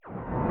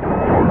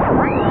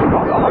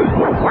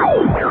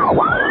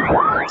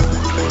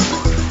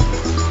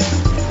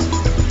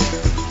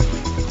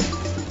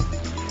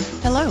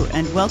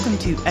Welcome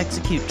to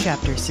Execute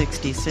Chapter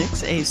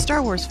 66, a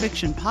Star Wars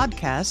fiction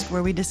podcast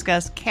where we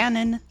discuss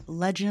canon,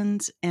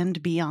 legends,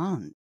 and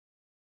beyond.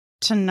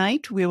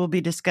 Tonight, we will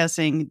be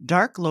discussing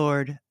Dark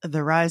Lord,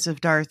 The Rise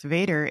of Darth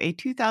Vader, a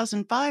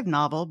 2005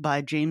 novel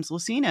by James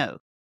Luceno.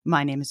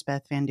 My name is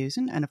Beth Van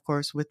Dusen, and of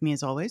course, with me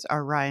as always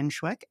are Ryan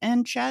Schweck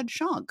and Chad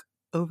Schonk.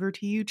 Over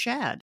to you,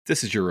 Chad.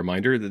 This is your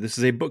reminder that this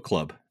is a book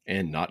club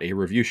and not a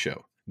review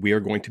show. We are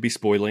going to be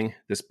spoiling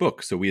this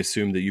book, so we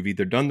assume that you've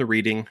either done the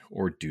reading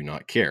or do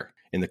not care.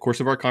 In the course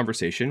of our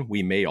conversation,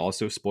 we may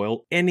also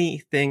spoil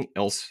anything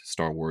else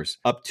Star Wars,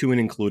 up to and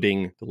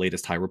including the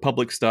latest High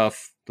Republic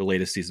stuff, the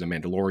latest season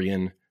of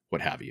Mandalorian,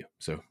 what have you.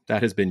 So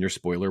that has been your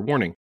spoiler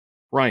warning.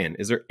 Ryan,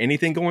 is there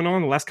anything going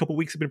on? The last couple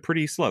weeks have been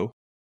pretty slow.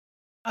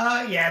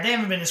 Yeah, they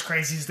haven't been as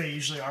crazy as they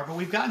usually are, but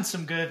we've gotten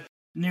some good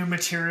new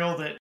material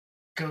that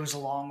goes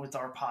along with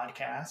our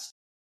podcast.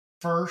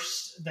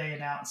 First, they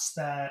announced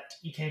that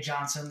E.K.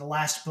 Johnson, the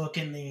last book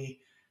in the,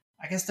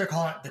 I guess they're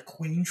calling it the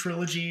Queen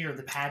Trilogy or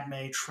the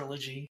Padme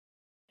Trilogy,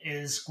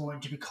 is going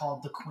to be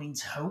called The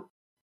Queen's Hope.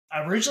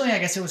 Originally, I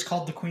guess it was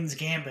called The Queen's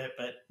Gambit,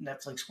 but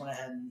Netflix went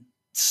ahead and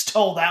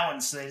stole that one,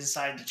 so they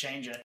decided to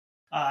change it.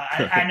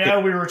 I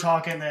know we were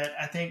talking that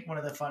I think one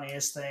of the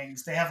funniest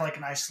things, they have like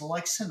a nice little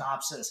like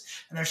synopsis,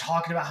 and they're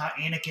talking about how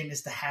Anakin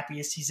is the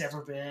happiest he's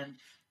ever been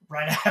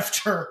right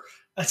after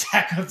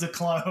Attack of the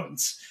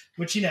Clones,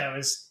 which, you know,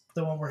 is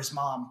the one where his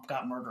mom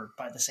got murdered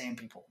by the Sand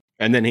People.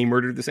 And then he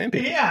murdered the Sand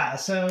People. Yeah,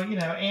 so, you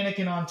know,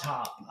 Anakin on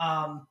top.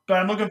 But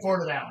I'm looking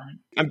forward to that one.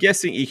 I'm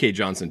guessing E.K.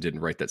 Johnson didn't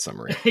write that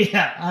summary.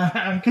 Yeah,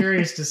 I'm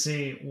curious to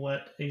see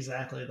what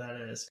exactly that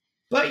is.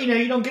 But, you know,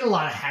 you don't get a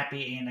lot of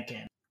happy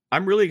Anakin.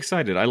 I'm really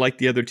excited. I like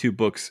the other two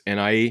books,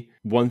 and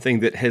one thing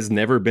that has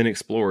never been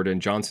explored,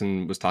 and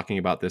Johnson was talking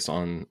about this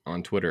on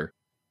Twitter,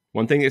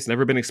 one thing that's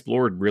never been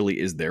explored really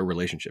is their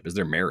relationship, is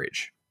their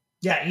marriage.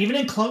 Yeah, even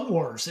in Clone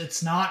Wars,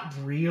 it's not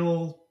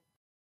real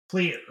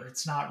clear.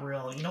 It's not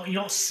real. You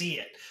don't see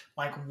it.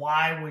 Like,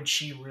 why would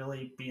she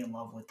really be in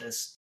love with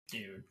this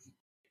dude?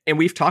 And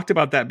we've talked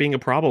about that being a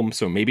problem,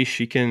 so maybe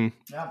she can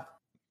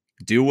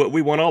do what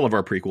we want all of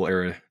our prequel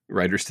era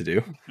writers to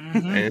do,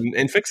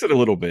 and fix it a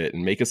little bit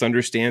and make us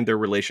understand their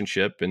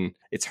relationship. And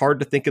it's hard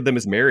to think of them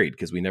as married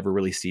because we never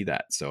really see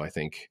that. So I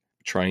think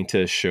trying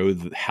to show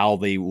how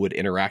they would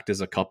interact as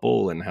a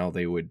couple and how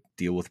they would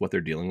deal with what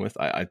they're dealing with,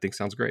 I think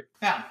sounds great.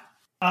 Yeah.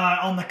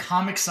 On the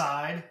comic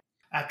side,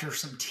 after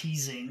some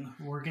teasing,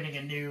 we're getting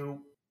a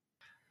new,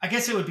 I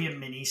guess it would be a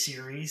mini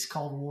series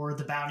called War of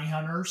the Bounty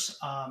Hunters.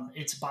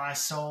 It's by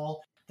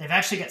Soul. They've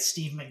actually got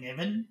Steve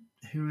McNiven,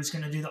 who's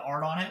going to do the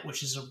art on it,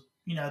 which is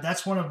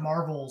that's one of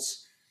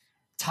Marvel's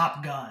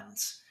top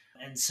guns.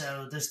 And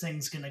so this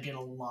thing's going to get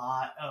a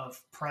lot of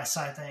press,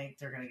 I think.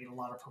 They're going to get a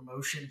lot of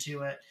promotion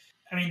to it.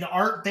 I mean, the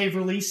art they've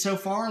released so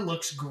far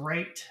looks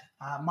great.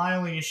 My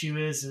only issue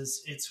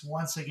is it's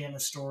once again a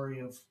story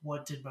of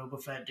what did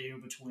Boba Fett do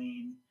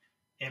between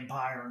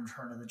Empire and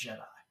Return of the Jedi.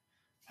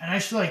 And I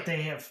feel like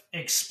they have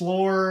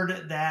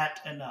explored that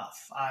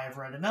enough. I've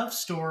read enough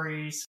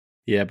stories.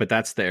 Yeah, but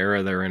that's the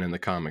era they're in the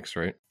comics,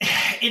 right?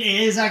 It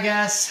is, I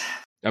guess.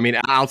 I mean,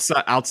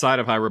 outside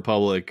of High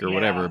Republic or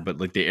whatever, but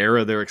like the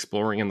era they're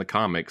exploring in the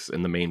comics,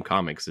 in the main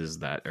comics, is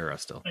that era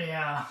still.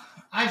 Yeah.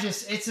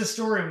 It's a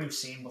story we've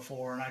seen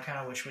before, and I kind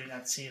of wish we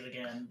got to see it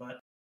again, but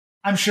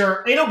I'm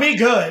sure it'll be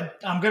good.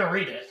 I'm going to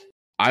read it.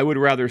 I would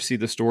rather see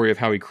the story of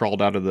how he crawled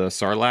out of the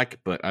Sarlacc,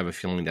 but I have a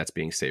feeling that's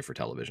being saved for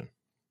television.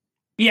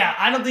 Yeah,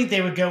 I don't think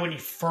they would go any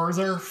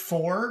further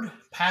forward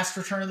past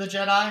Return of the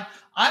Jedi.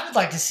 I would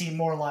like to see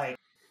more like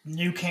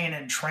new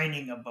canon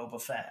training of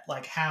Boba Fett,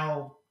 like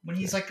how when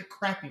he's like a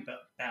crappy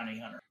bounty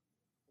hunter.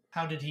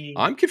 How did he?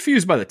 I'm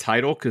confused by the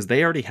title because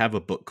they already have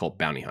a book called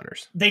Bounty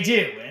Hunters. They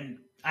do, and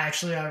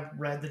actually, I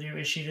read the new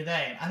issue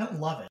today. I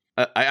don't love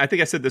it. I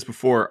think I said this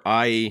before.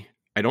 I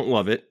don't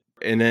love it,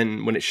 and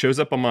then when it shows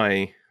up on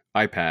my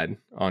iPad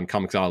on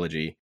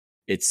Comixology,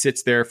 it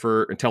sits there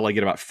until I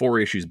get about 4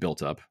 issues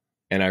built up.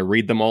 And I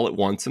read them all at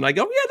once and I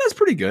go, yeah, that's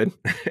pretty good.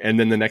 And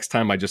then the next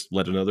time I just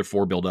let another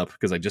 4 build up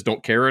because I just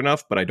don't care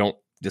enough, but I don't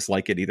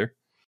dislike it either.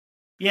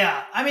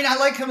 Yeah. I mean, I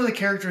like some of the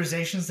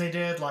characterizations they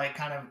did, like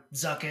kind of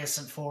Zuckuss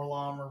and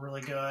Forlom were really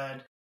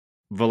good.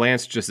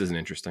 Valance just isn't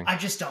interesting. I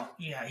just don't.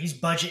 Yeah. He's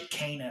budget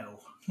Kano.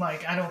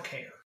 Like, I don't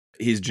care.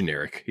 He's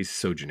generic. He's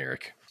so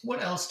generic.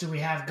 What else do we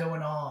have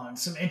going on?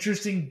 Some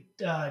interesting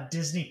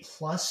Disney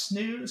Plus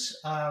news.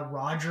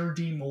 Roger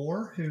D.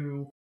 Moore,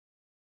 who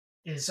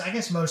is, I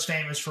guess, most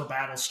famous for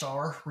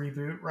Battlestar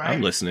reboot, right?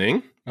 I'm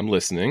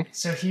listening.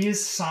 So he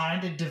has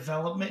signed a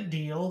development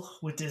deal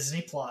with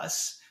Disney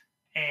Plus,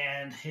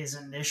 and his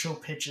initial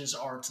pitches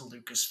are to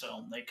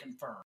Lucasfilm. They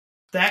confirmed.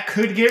 That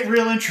could get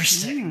real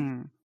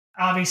interesting.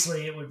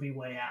 Obviously, it would be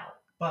way out,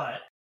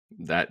 but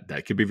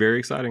that could be very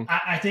exciting.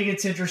 I think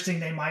it's interesting.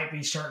 They might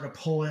be starting to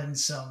pull in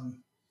some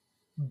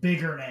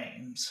bigger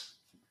names.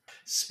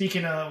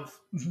 Speaking of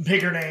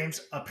bigger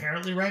names,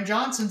 apparently Rian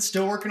Johnson's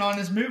still working on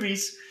his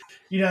movies.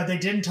 They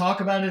didn't talk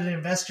about it at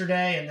Investor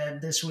Day, and then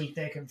this week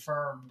he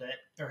confirmed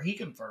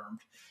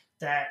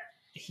that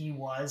he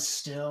was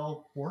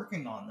still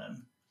working on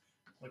them.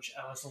 which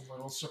I was a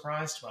little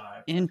surprised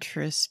by.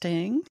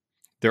 Interesting.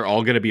 They're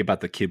all going to be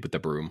about the kid with the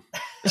broom.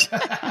 It's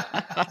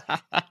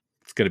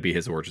going to be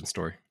his origin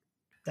story.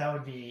 That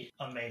would be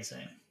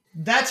amazing.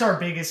 That's our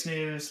biggest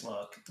news.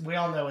 Look, we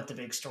all know what the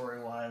big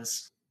story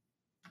was.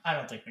 I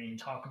don't think we need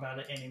to talk about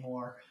it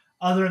anymore,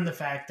 other than the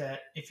fact that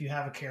if you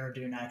have a Cara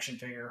Dune action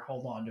figure,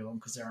 hold on to them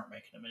because they aren't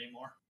making them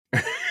anymore.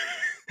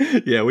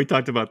 Yeah, we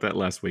talked about that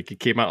last week. It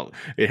came out.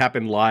 It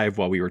happened live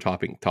while we were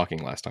talking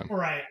last time.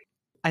 Right.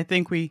 I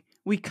think we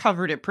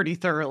covered it pretty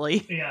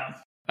thoroughly. Yeah.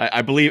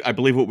 I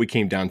believe what we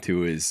came down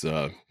to is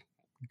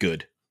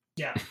good.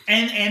 Yeah,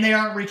 and they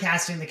aren't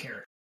recasting the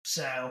character,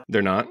 so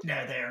They're not.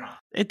 No, they are not.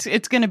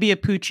 It's going to be a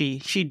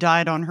Poochie. She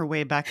died on her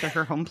way back to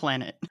her home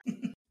planet.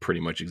 Pretty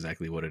much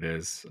exactly what it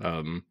is.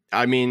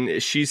 I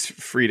mean, she's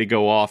free to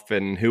go off,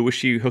 and who was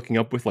she hooking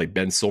up with? Like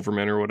Ben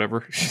Silverman or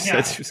whatever? She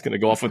said she was going to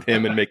go off with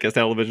him and make a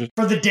television.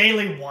 For the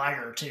Daily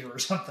Wire, too, or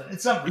something.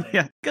 It's something.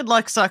 Yeah. Good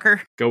luck,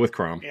 sucker. Go with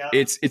Crom. Yeah.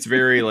 It's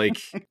very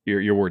like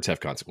your words have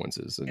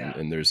consequences,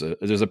 and there's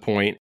a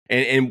point.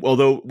 And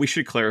although we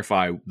should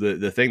clarify,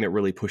 the thing that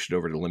really pushed it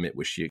over the limit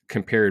was she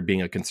compared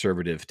being a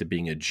conservative to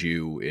being a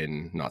Jew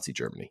in Nazi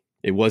Germany.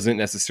 It wasn't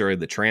necessarily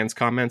the trans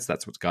comments.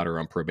 That's what's got her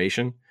on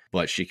probation.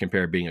 But she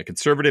compared being a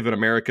conservative in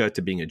America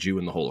to being a Jew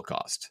in the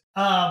Holocaust.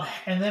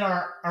 And then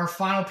our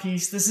final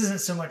piece, this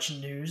isn't so much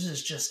news,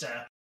 it's just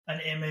an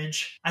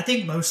image. I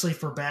think mostly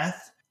for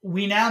Beth.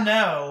 We now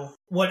know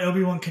what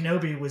Obi-Wan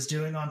Kenobi was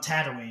doing on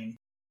Tatooine.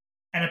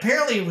 And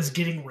apparently it was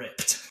getting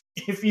ripped.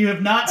 If you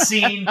have not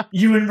seen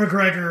Ewan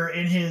McGregor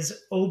in his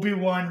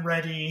Obi-Wan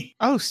ready...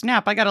 Oh,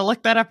 snap. I got to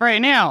look that up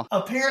right now.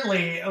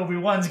 Apparently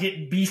Obi-Wan's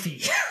getting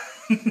beefy.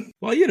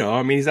 Well,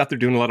 I mean, he's out there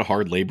doing a lot of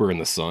hard labor in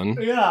the sun.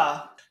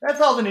 Yeah. That's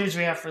all the news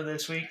we have for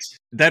this week.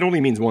 That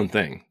only means one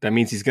thing. That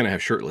means he's going to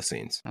have shirtless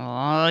scenes.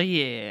 Oh,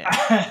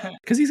 yeah.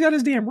 Because he's got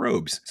his damn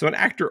robes. So an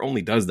actor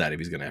only does that if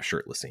he's going to have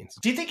shirtless scenes.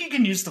 Do you think you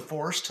can use the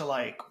Force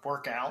to,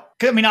 work out?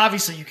 I mean,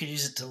 obviously you could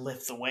use it to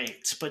lift the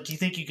weights, but do you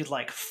think you could,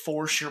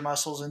 force your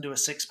muscles into a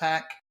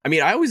six-pack? I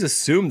mean, I always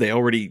assume they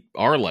already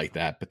are like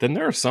that, but then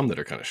there are some that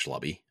are kind of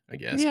schlubby, I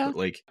guess. Yeah.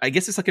 But I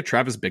guess it's like a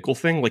Travis Bickle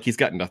thing. Like he's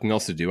got nothing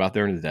else to do out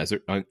there in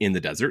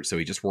the desert, so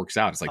he just works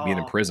out. It's like being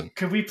in prison.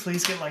 Could we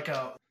please get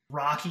a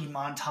Rocky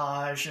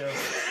montage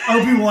of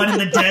Obi-Wan in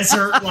the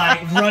desert,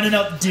 running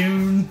up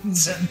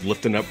dunes and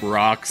lifting up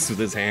rocks with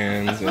his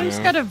hands? Well, he's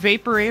got a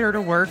vaporator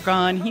to work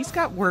on. He's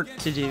got work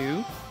to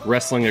do.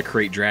 Wrestling a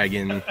crate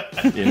dragon,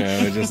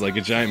 just like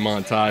a giant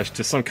montage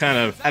to some kind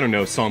of, I don't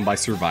know, song by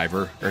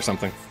Survivor or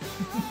something.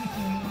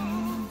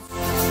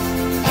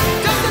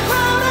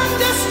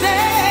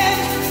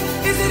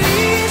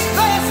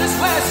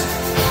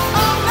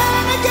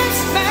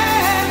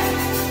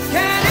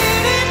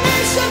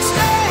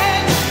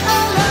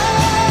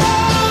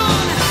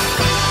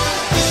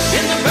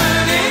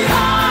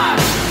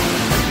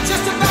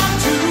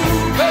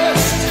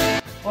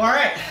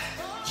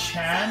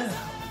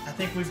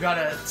 We've got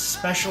a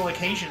special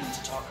occasion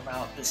to talk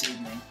about this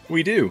evening.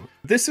 We do.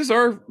 This is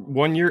our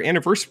 1 year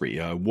anniversary.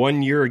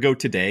 1 year ago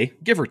today,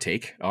 give or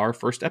take, our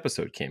first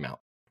episode came out.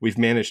 We've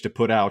managed to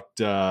put out,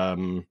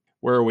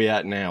 where are we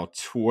at now?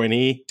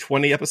 20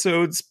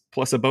 episodes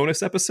plus a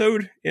bonus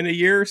episode in a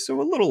year.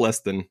 So a little less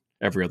than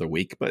every other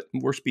week, but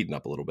we're speeding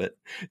up a little bit.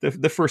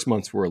 The first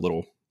months were a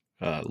little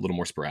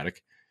more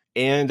sporadic.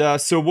 And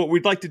so what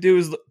we'd like to do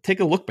is take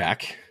a look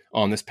back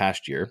on this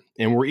past year,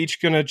 and we're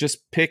each going to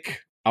just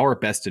pick our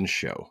best in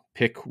show.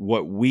 Pick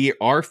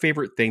our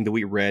favorite thing that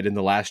we read in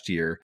the last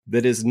year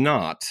that is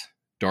not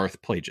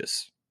Darth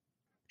Plagueis.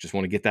 Just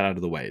want to get that out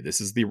of the way.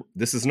 This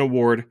is an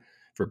award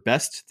for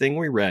best thing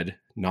we read,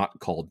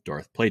 not called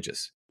Darth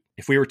Plagueis.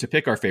 If we were to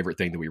pick our favorite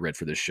thing that we read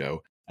for this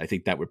show, I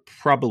think that would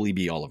probably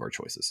be all of our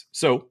choices.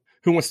 So,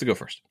 who wants to go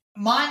first?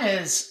 Mine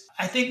is,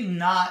 I think,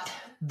 not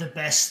the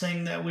best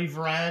thing that we've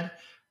read,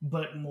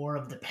 but more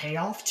of the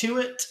payoff to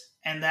it,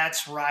 and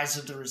that's Rise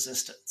of the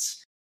Resistance.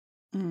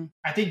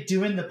 I think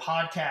doing the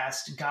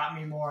podcast got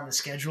me more on the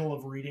schedule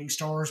of reading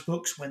Star Wars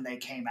books when they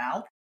came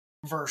out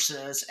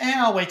versus,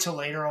 I'll wait till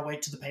later, I'll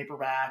wait to the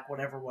paperback,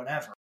 whatever.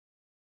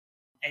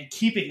 And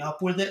keeping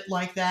up with it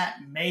like that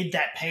made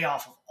that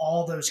payoff of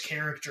all those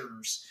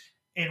characters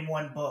in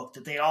one book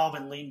that they'd all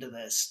been leaned to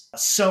this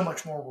so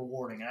much more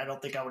rewarding. And I don't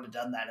think I would have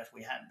done that if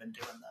we hadn't been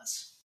doing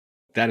this.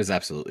 That is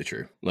absolutely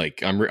true.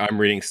 I'm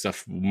reading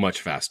stuff much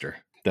faster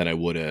than I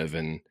would have.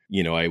 And,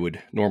 I would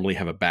normally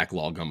have a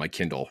backlog on my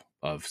Kindle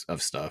of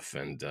stuff,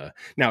 and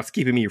now it's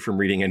keeping me from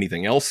reading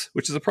anything else,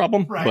 which is a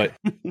problem. Right.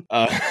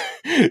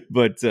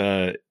 But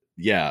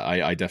yeah,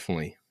 I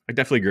definitely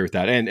agree with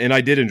that, and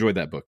I did enjoy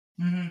that book.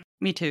 Mm-hmm.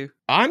 Me too.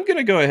 I'm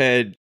gonna go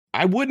ahead.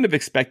 I wouldn't have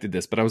expected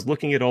this, but I was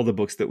looking at all the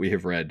books that we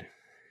have read,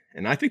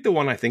 and I think the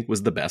one I think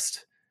was the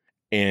best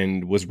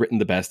and was written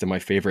the best, and my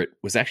favorite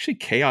was actually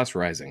Chaos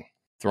Rising: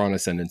 Thrawn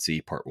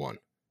Ascendancy Part 1.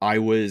 I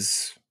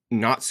was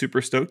not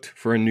super stoked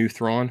for a new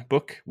Thrawn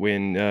book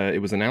when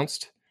it was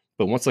announced.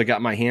 But once I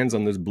got my hands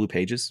on those blue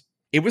pages,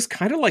 it was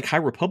kind of like High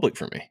Republic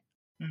for me.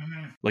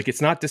 Mm-hmm.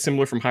 It's not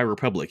dissimilar from High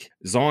Republic.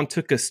 Zahn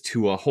took us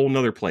to a whole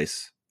nother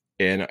place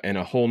and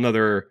a whole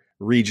nother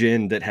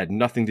region that had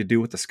nothing to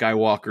do with the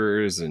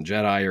Skywalkers and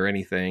Jedi or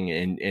anything.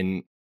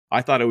 And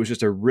I thought it was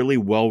just a really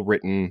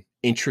well-written,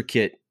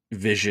 intricate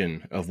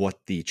vision of what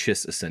the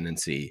Chiss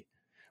Ascendancy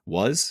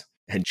was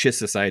and Chiss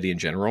society in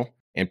general.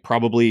 And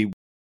probably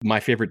my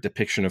favorite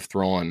depiction of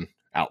Thrawn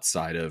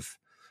outside of,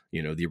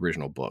 the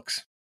original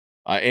books.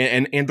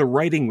 And the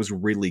writing was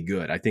really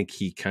good. I think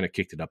he kind of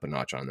kicked it up a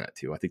notch on that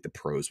too. I think the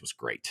prose was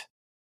great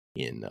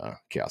in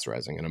Chaos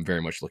Rising, and I'm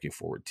very much looking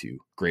forward to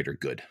Greater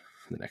Good,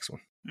 the next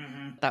one.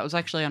 Mm-hmm. That was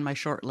actually on my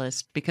short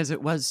list because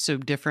it was so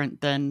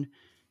different than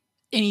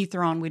any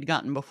Thrawn we'd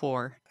gotten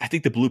before. I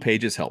think the blue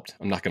pages helped.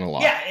 I'm not going to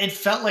lie. Yeah, it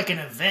felt like an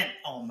event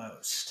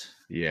almost.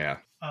 Yeah.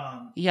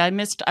 Yeah,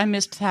 I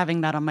missed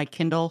having that on my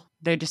Kindle.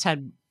 They just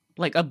had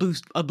like a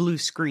blue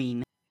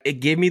screen. It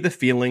gave me the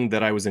feeling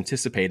that I was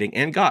anticipating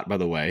and got, by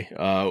the way,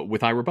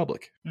 with High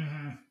Republic,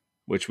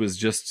 which was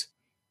just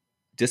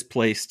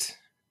displaced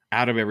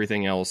out of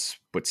everything else,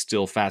 but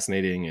still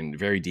fascinating and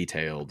very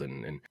detailed.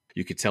 And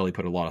you could tell he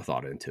put a lot of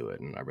thought into it.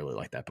 And I really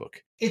like that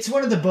book. It's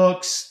one of the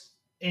books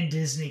in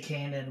Disney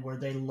canon where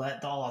they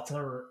let the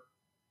author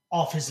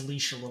off his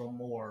leash a little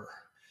more.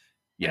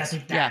 Yes. And I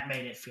think that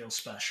made it feel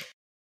special.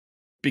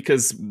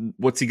 Because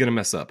what's he going to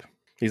mess up?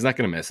 He's not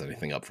going to mess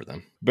anything up for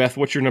them. Beth,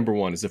 what's your number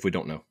one, as if we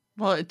don't know?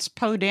 Well, it's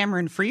Poe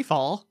Dameron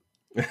Freefall.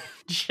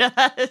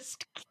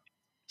 Just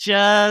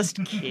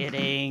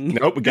kidding.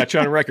 Nope, we got you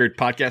on record.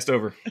 Podcast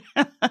over.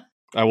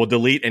 I will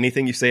delete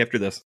anything you say after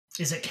this.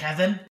 Is it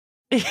Kevin?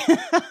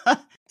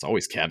 It's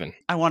always Kevin.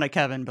 I want a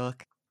Kevin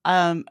book.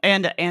 And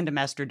a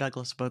Master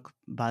Douglas book,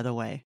 by the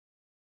way.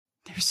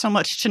 There's so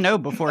much to know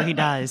before he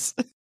dies.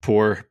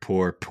 Poor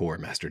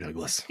Master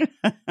Douglas.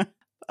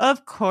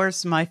 Of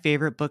course, my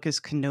favorite book is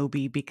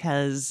Kenobi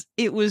because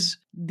it was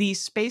the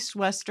space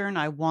western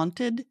I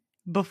wanted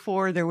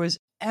before there was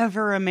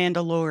ever a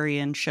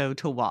Mandalorian show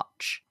to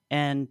watch.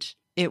 And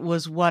it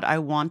was what I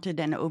wanted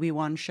an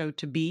Obi-Wan show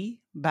to be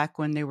back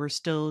when they were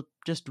still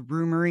just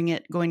rumoring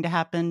it going to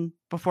happen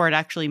before it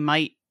actually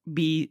might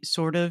be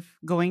sort of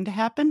going to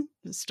happen.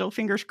 Still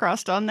fingers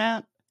crossed on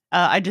that.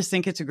 I just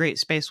think it's a great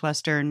space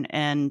western,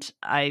 and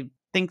I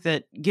think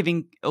that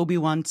giving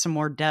Obi-Wan some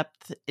more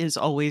depth is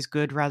always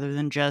good rather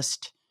than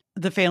just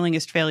the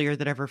failingest failure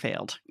that ever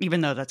failed, even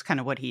though that's kind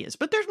of what he is.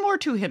 But there's more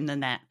to him than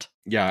that.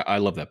 Yeah, I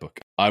love that book.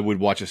 I would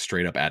watch a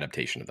straight up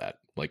adaptation of that.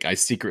 Like, I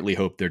secretly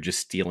hope they're just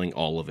stealing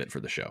all of it for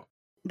the show.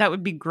 That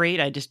would be great.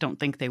 I just don't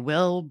think they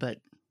will, but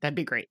that'd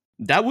be great.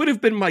 That would have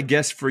been my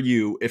guess for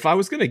you. If I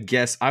was going to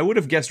guess, I would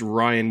have guessed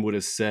Ryan would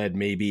have said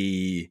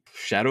maybe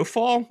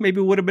Shadowfall. Maybe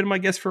would have been my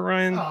guess for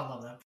Ryan. Oh, I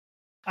love that.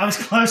 I was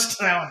close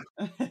to that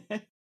one.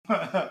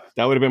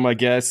 That would have been my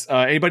guess.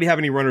 Anybody have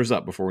any runners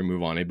up before we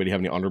move on? Anybody have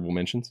any honorable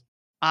mentions?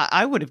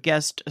 I would have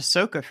guessed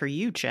Ahsoka for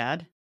you,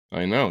 Chad.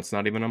 I know. It's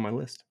not even on my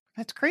list.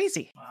 That's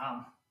crazy.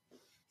 Wow.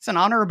 It's an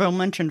honorable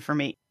mention for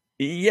me.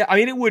 Yeah, I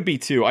mean, it would be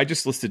too. I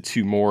just listed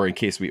two more in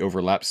case we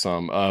overlap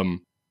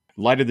some.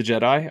 Light of the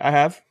Jedi I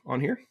have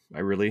on here. I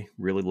really,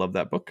 really love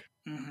that book.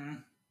 Mm-hmm.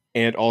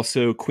 And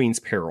also Queen's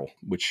Peril,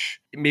 which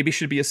maybe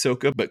should be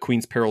Ahsoka, but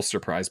Queen's Peril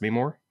surprised me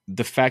more.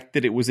 The fact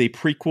that it was a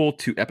prequel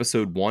to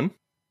episode 1,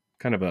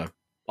 kind of a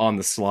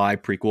on-the-sly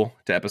prequel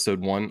to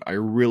episode 1. I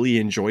really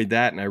enjoyed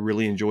that, and I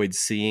really enjoyed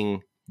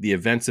seeing the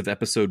events of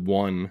episode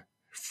 1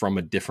 from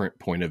a different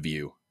point of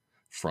view,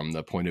 from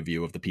the point of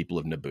view of the people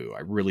of Naboo.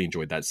 I really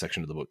enjoyed that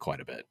section of the book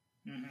quite a bit.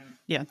 Mm-hmm.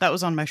 Yeah, that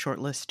was on my short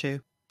list too.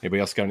 Anybody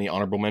else got any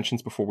honorable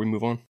mentions before we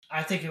move on?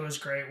 I think it was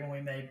great when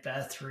we made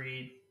Beth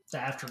read the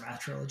Aftermath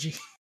trilogy.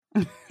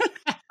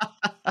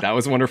 That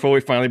was wonderful.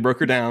 We finally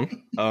broke her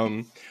down.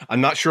 I'm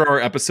not sure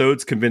our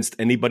episodes convinced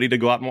anybody to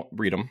go out and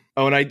read them.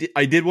 Oh, and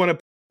I did want to,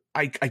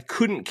 I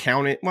couldn't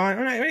count it. Well,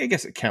 I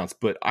guess it counts,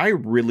 but I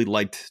really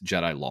liked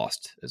Jedi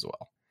Lost as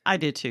well. I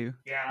did too.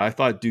 Yeah. I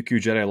thought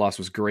Dooku Jedi Lost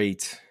was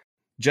great.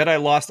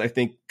 Jedi Lost, I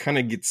think, kind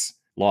of gets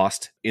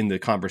lost in the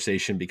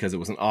conversation because it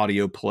was an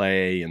audio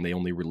play and they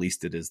only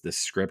released it as this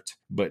script.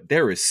 But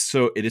it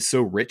is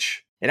so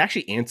rich. It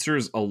actually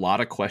answers a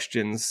lot of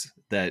questions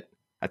that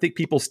I think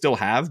people still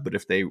have, but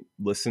if they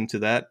listen to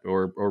that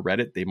or read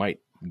it, they might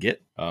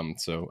get.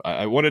 So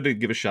I wanted to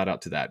give a shout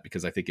out to that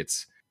because I think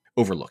it's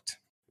overlooked.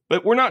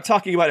 But we're not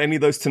talking about any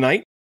of those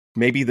tonight.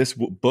 Maybe this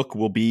book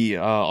will be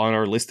on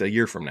our list a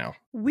year from now.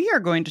 We are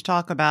going to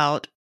talk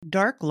about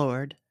Dark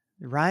Lord,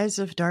 The Rise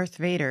of Darth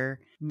Vader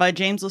by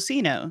James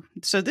Luceno.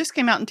 So this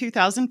came out in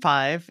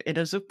 2005. It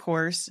is, of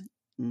course,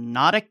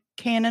 not a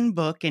canon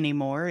book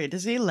anymore. It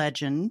is a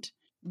legend.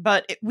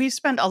 But we've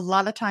spent a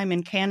lot of time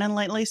in canon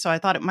lately, so I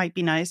thought it might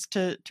be nice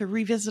to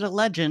revisit a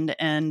legend.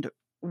 And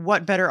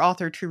what better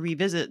author to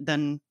revisit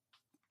than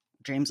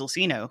James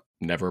Luceno?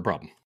 Never a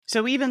problem.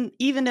 So even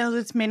though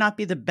this may not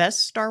be the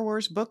best Star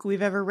Wars book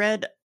we've ever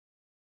read,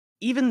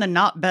 even the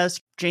not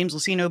best James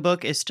Luceno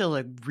book is still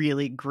a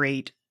really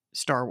great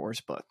Star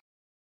Wars book.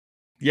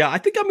 Yeah, I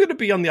think I'm going to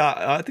be on the.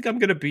 I think I'm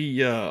going to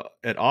be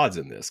at odds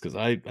in this because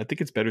I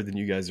think it's better than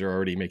you guys are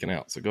already making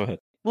out. So go ahead.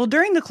 Well,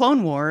 during the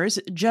Clone Wars,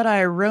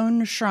 Jedi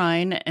Roan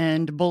Shrine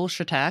and Bol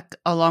Shatak,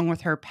 along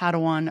with her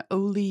Padawan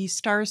Oli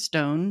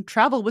Starstone,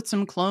 travel with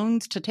some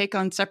clones to take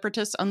on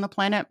separatists on the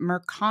planet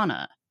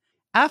Mercana.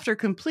 After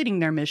completing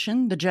their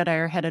mission, the Jedi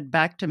are headed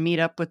back to meet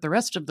up with the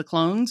rest of the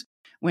clones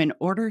when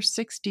Order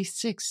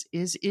 66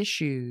 is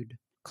issued.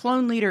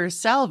 Clone leader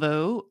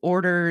Salvo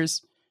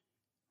orders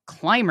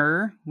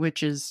Climber,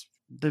 which is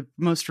the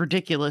most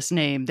ridiculous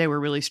name. They were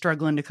really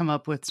struggling to come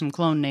up with some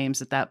clone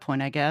names at that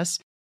point, I guess,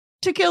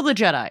 to kill the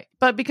Jedi.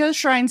 But because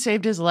Shrine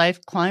saved his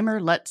life, Climber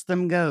lets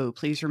them go.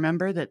 Please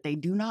remember that they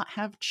do not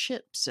have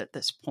chips at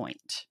this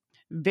point.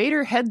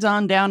 Vader heads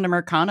on down to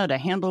Mercana to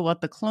handle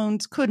what the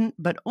clones couldn't,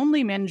 but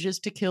only manages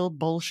to kill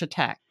Bol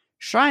Shatak.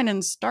 Shrine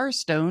and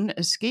Starstone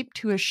escape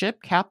to a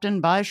ship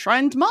captained by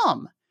Shrine's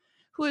mom,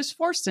 who is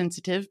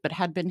Force-sensitive but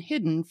had been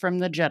hidden from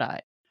the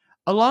Jedi.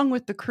 Along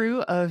with the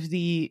crew of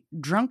the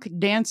Drunk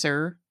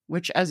Dancer,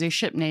 which as a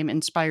ship name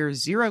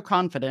inspires zero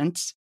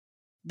confidence,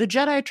 the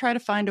Jedi try to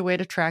find a way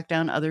to track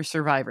down other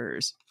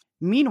survivors.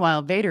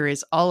 Meanwhile, Vader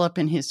is all up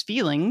in his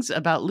feelings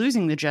about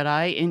losing the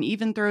Jedi and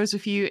even throws a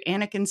few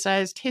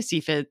Anakin-sized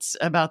hissy fits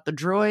about the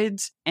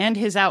droids and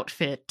his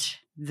outfit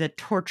that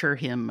torture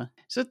him.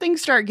 So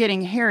things start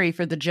getting hairy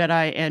for the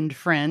Jedi and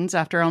friends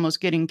after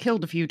almost getting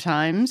killed a few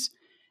times.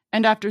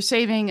 And after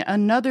saving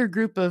another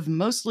group of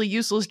mostly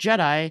useless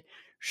Jedi,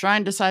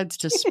 Shrine decides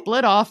to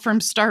split off from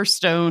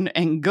Starstone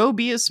and go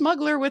be a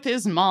smuggler with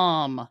his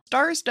mom.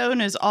 Starstone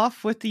is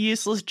off with the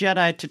useless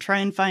Jedi to try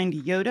and find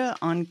Yoda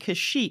on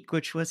Kashyyyk,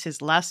 which was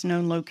his last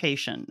known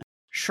location.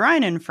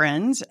 Shrine and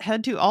friends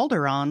head to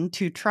Alderaan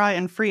to try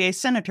and free a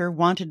senator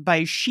wanted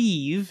by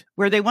Sheev,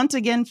 where they once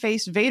again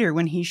face Vader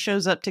when he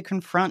shows up to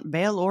confront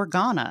Bail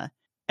Organa.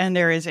 And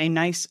there is a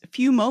nice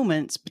few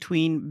moments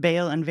between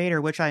Bail and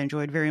Vader, which I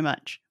enjoyed very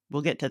much.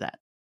 We'll get to that.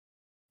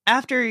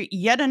 After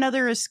yet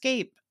another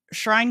escape,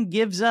 Shrine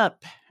gives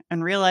up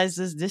and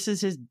realizes this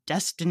is his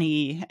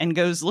destiny and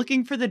goes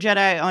looking for the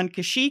Jedi on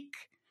Kashyyyk,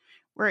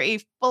 where a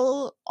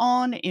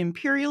full-on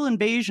Imperial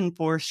invasion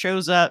force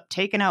shows up,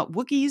 taking out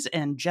Wookiees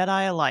and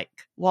Jedi alike.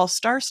 While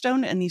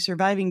Starstone and the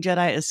surviving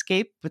Jedi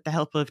escape with the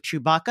help of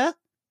Chewbacca,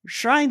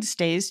 Shrine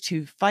stays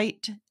to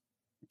fight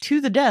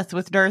to the death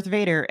with Darth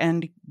Vader,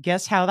 and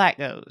guess how that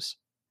goes.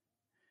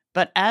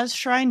 But as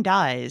Shrine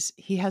dies,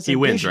 he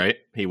wins, right?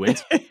 He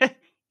wins?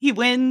 He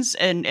wins,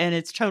 and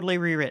it's totally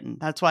rewritten.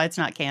 That's why it's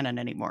not canon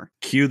anymore.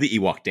 Cue the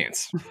Ewok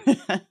dance.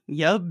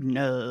 Yub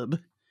nub.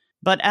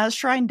 But as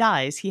Shrine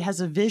dies, he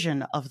has a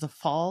vision of the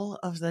fall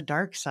of the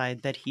dark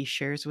side that he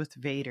shares with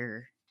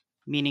Vader,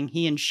 meaning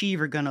he and Sheev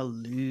are gonna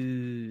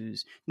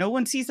lose. No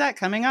one sees that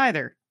coming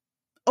either.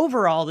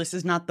 Overall, this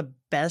is not the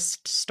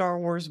best Star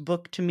Wars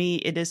book to me.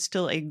 It is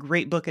still a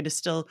great book. It is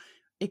still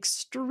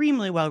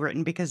extremely well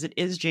written because it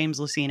is James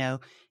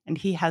Luceno, and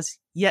he has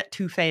yet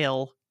to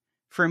fail,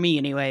 for me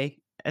anyway,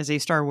 as a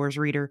Star Wars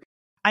reader.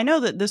 I know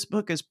that this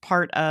book is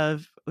part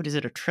of, what is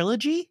it, a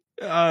trilogy?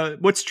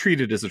 What's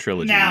treated as a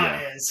trilogy? Now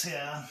it is,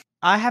 yeah.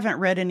 I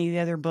haven't read any of the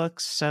other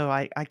books, so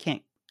I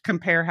can't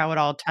compare how it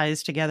all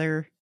ties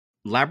together.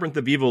 Labyrinth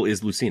of Evil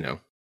is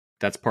Luceno.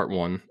 That's part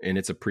one, and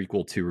it's a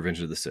prequel to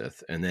Revenge of the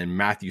Sith. And then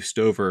Matthew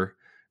Stover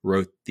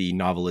wrote the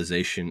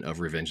novelization of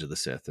Revenge of the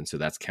Sith, and so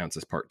that counts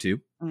as part two.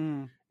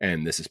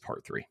 And this is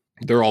part three.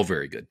 They're all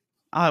very good.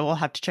 I will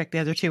have to check the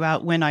other two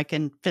out when I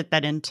can fit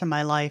that into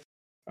my life.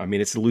 I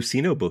mean, it's a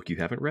Luceno book you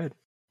haven't read.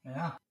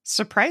 Yeah.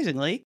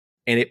 Surprisingly.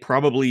 And it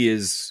probably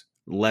is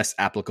less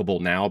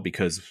applicable now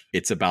because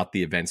it's about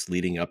the events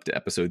leading up to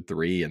episode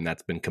 3, and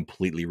that's been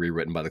completely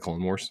rewritten by the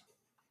Clone Wars.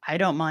 I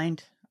don't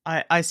mind.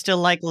 I still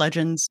like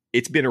Legends.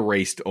 It's been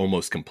erased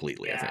almost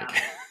completely, yeah.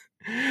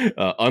 I think.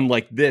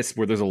 Unlike this,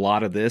 where there's a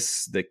lot of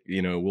this that,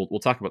 you know, we'll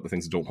talk about the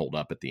things that don't hold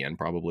up at the end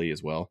probably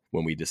as well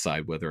when we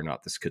decide whether or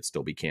not this could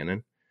still be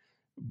canon.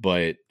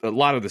 But a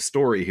lot of the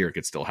story here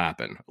could still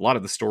happen. A lot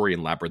of the story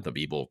in Labyrinth of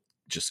Evil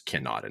just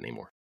cannot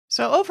anymore.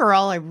 So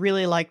overall, I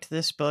really liked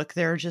this book.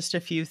 There are just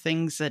a few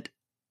things that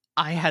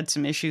I had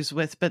some issues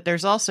with, but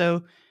there's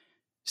also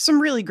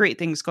some really great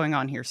things going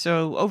on here.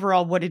 So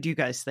overall, what did you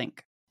guys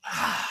think?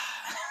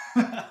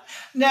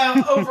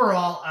 No,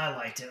 overall, I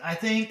liked it. I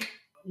think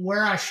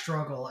where I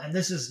struggle, and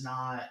this is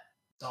not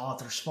the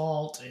author's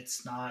fault,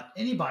 it's not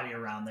anybody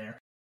around there,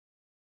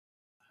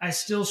 I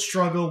still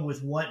struggle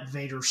with what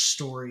Vader's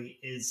story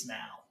is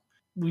now.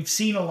 We've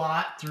seen a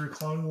lot through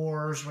Clone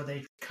Wars where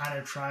they kind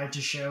of tried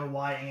to show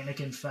why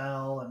Anakin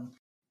fell and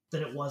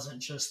that it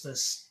wasn't just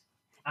this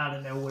out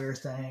of nowhere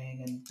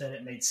thing and that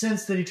it made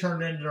sense that he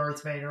turned into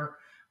Darth Vader.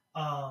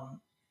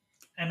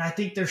 And I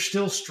think they're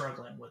still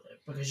struggling with it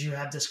because you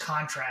have this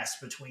contrast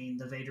between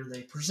the Vader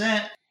they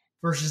present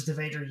versus the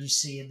Vader you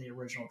see in the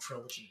original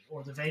trilogy,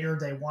 or the Vader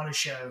they want to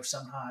show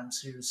sometimes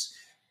who's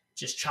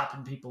just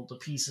chopping people to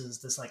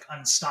pieces, this like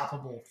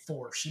unstoppable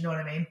force. You know what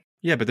I mean?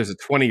 Yeah, but there's a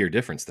 20-year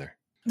difference there.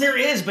 There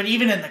is, but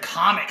even in the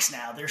comics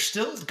now, they're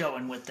still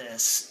going with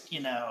this,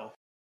 you know,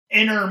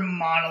 inner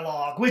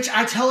monologue, which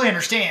I totally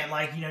understand.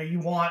 Like, you know, you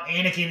want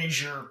Anakin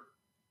as your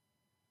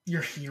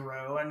your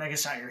hero, and I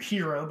guess not your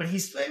hero, but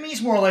he's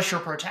more or less your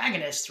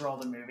protagonist through all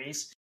the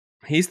movies.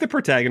 He's the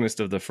protagonist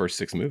of the first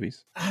 6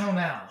 movies. I don't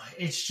know.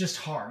 It's just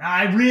hard.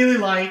 I really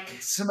like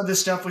some of the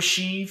stuff with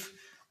Sheev,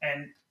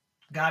 and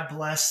God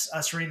bless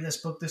us reading this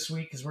book this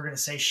week because we're going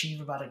to say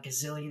Sheev about a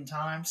gazillion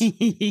times.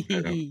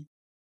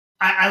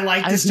 I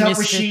like the stuff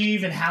with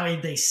Sheev and how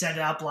they set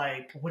up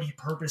like what he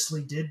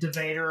purposely did to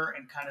Vader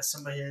and kind of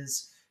some of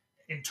his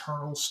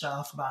internal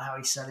stuff about how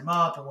he set him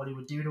up and what he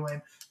would do to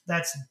him.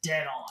 That's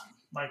dead on.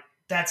 Like,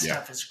 that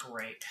stuff is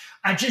great.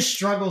 I just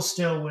struggle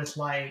still with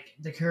like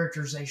the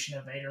characterization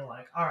of Vader.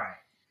 Like, all right,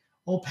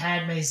 old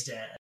Padme's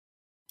dead.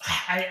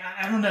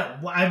 I don't know.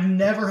 I've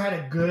never had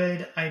a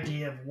good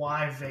idea of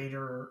why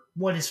Vader,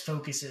 what his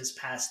focus is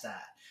past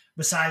that.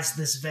 Besides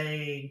this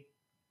vague,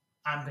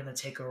 I'm going to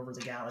take over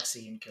the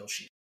galaxy and kill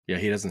Sheev. Yeah,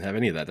 he doesn't have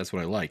any of that. That's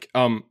what I like.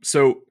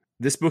 So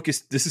this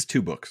is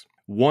 2 books.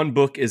 One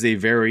book is a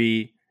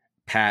very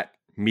pat,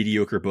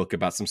 mediocre book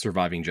about some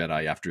surviving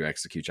Jedi after you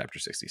execute Chapter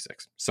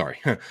 66. Sorry,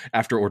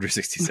 after Order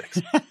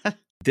 66.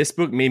 This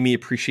book made me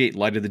appreciate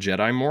Light of the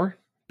Jedi more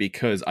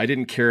because I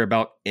didn't care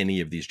about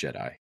any of these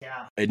Jedi.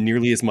 Yeah.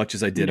 Nearly as much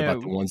as I did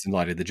about the ones in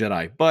Light of the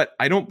Jedi. But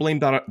I don't blame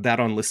that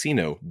on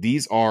Lucino.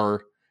 These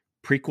are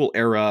prequel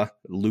era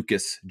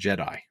Lucas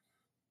Jedi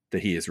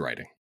that he is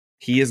writing.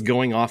 He is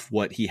going off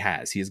what he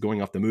has. He is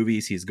going off the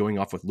movies. He is going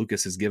off what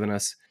Lucas has given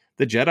us.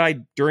 The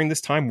Jedi during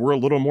this time were a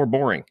little more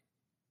boring.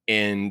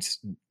 And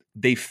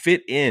they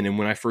fit in. And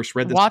when I first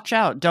read this... Watch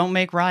out. Don't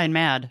make Ryan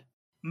mad.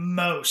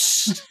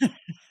 Most.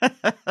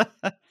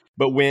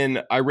 But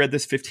when I read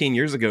this 15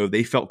 years ago,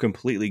 they felt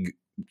completely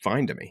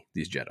fine to me,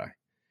 these Jedi.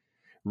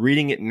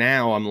 Reading it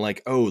now, I'm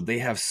like, oh,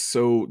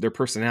 their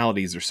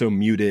personalities are so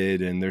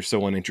muted and they're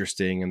so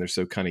uninteresting and they're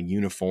so kind of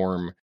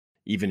uniform.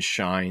 Even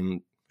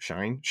Shrine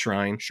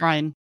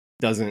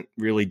doesn't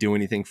really do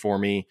anything for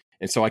me.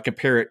 And so I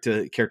compare it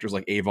to characters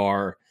like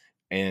Avar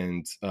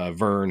and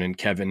Vern and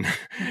Kevin.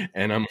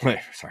 And I'm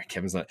like, sorry,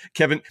 Kevin's not.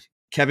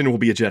 Kevin will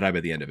be a Jedi by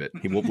the end of it.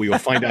 We will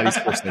find out he's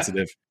force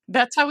sensitive.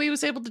 That's how he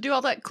was able to do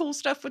all that cool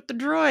stuff with the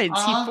droids.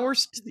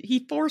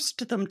 He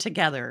forced them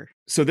together.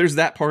 So there's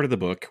that part of the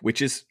book,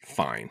 which is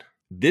fine.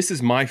 This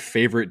is my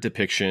favorite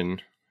depiction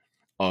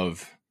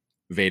of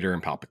Vader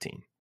and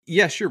Palpatine.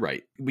 Yes, you're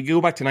right. We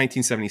go back to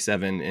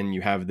 1977 and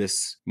you have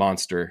this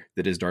monster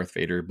that is Darth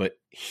Vader, but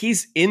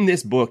he's in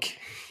this book.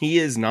 He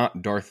is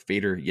not Darth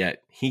Vader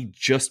yet. He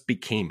just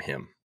became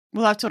him.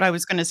 Well, that's what I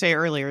was going to say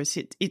earlier.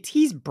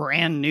 He's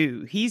brand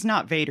new. He's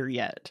not Vader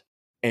yet.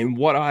 And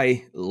what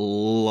I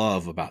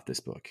love about this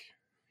book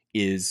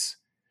is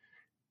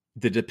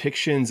the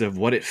depictions of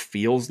what it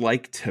feels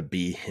like to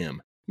be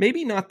him.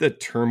 Maybe not the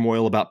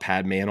turmoil about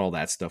Padme and all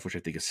that stuff, which I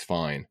think is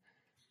fine.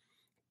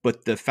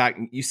 But the fact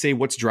you say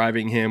what's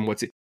driving him,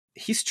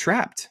 he's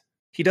trapped.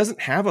 He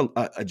doesn't have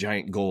a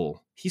giant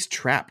goal. He's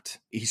trapped.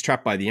 He's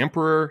trapped by the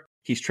Emperor.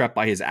 He's trapped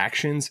by his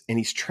actions, and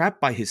he's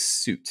trapped by his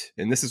suit.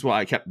 And this is why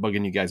I kept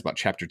bugging you guys about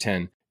Chapter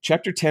 10.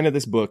 Chapter 10 of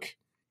this book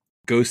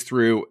goes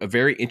through a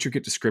very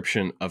intricate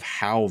description of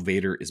how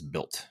Vader is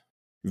built.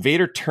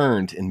 Vader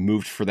turned and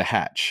moved for the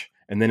hatch.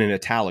 And then in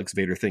italics,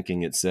 Vader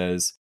thinking, it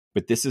says,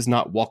 but this is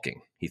not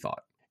walking, he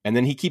thought. And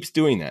then he keeps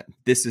doing that.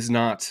 This is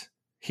not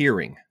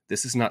hearing.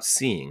 This is not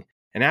seeing.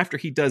 And after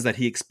he does that,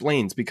 he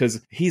explains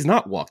because he's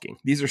not walking.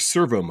 These are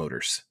servo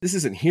motors. This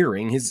isn't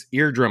hearing. His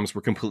eardrums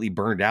were completely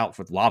burned out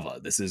with lava.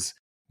 This is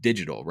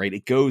digital, right?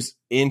 It goes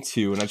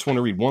into, and I just want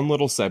to read one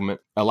little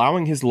segment.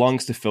 Allowing his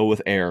lungs to fill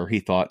with air, he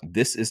thought,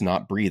 this is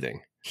not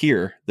breathing.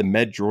 Here, the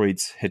med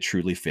droids had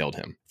truly failed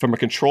him. From a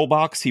control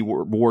box he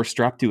wore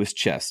strapped to his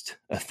chest,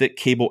 a thick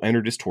cable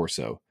entered his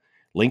torso,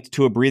 linked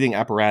to a breathing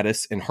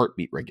apparatus and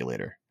heartbeat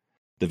regulator.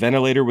 The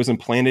ventilator was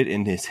implanted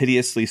in his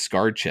hideously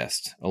scarred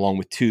chest, along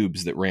with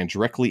tubes that ran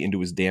directly into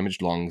his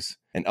damaged lungs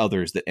and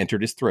others that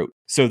entered his throat,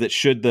 so that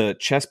should the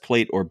chest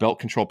plate or belt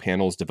control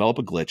panels develop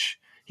a glitch,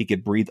 he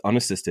could breathe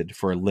unassisted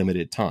for a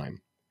limited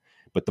time.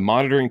 But the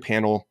monitoring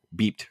panel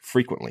beeped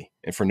frequently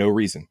and for no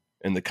reason,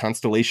 and the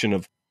constellation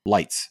of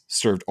lights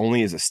served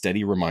only as a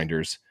steady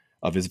reminders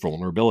of his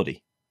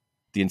vulnerability.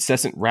 The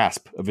incessant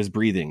rasp of his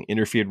breathing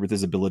interfered with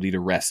his ability to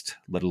rest,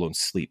 let alone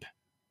sleep.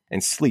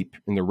 And sleep,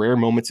 in the rare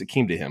moments it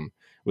came to him,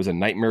 was a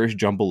nightmarish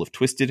jumble of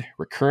twisted,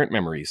 recurrent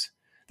memories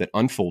that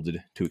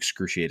unfolded to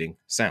excruciating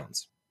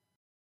sounds.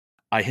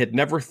 I had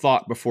never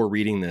thought before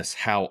reading this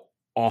how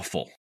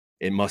awful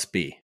it must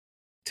be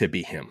to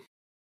be him.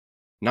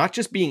 Not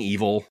just being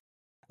evil,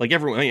 like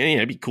everyone,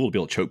 it'd be cool to be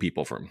able to choke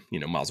people from,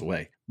 miles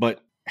away, but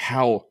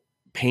how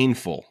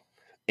painful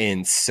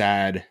and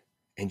sad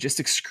and just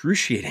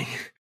excruciating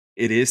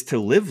it is to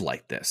live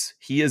like this.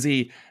 He is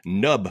a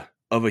nub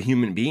of a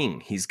human being.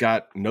 He's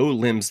got no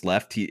limbs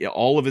left.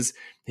 All of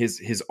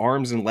his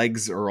arms and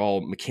legs are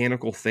all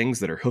mechanical things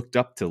that are hooked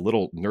up to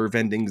little nerve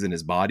endings in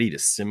his body to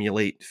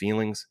simulate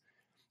feelings.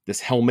 This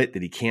helmet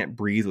that he can't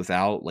breathe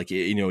without,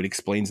 it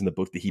explains in the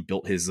book that he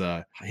built his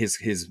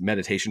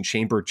meditation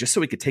chamber just so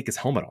he could take his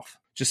helmet off,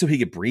 just so he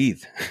could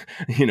breathe,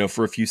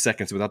 for a few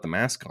seconds without the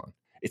mask on.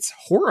 it's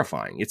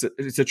horrifying.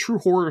 It's a true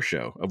horror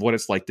show of what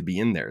it's like to be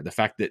in there. The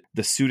fact that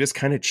the suit is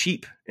kind of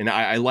cheap. And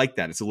I like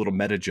that. It's a little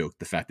meta joke.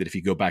 The fact that if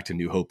you go back to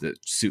New Hope, the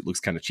suit looks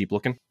kind of cheap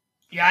looking.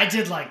 Yeah, I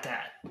did like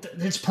that.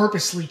 It's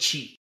purposely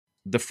cheap.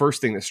 The first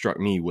thing that struck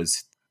me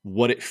was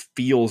what it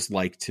feels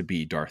like to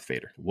be Darth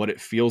Vader, what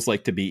it feels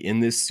like to be in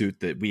this suit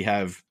that we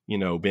have,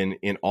 been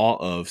in awe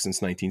of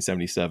since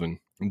 1977,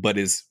 but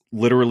is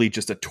literally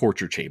just a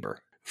torture chamber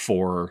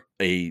for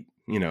a,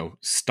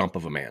 stump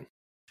of a man.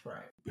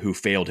 Right. Who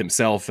failed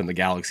himself and the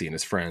galaxy and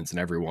his friends and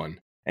everyone,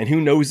 and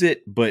who knows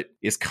it, but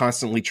is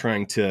constantly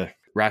trying to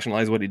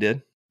rationalize what he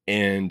did.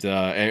 And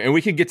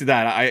we could get to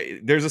that.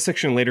 There's a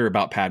section later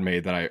about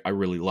Padme that I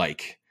really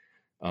like,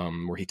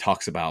 where he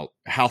talks about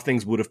how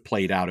things would have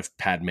played out if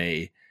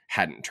Padme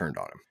hadn't turned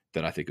on him,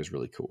 that I think is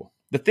really cool.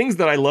 The things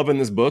that I love in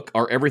this book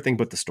are everything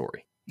but the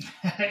story.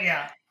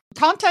 Yeah.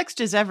 Context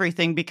is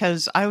everything,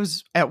 because I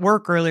was at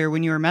work earlier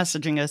when you were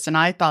messaging us, and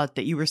I thought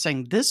that you were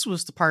saying this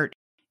was the part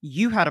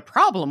you had a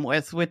problem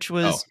with, which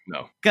was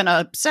going to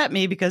upset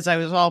me, because I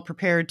was all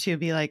prepared to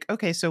be like,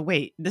 okay, so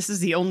wait, this is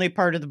the only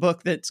part of the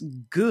book that's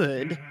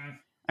good. Mm-hmm.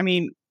 I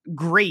mean,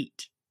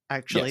 great,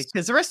 actually,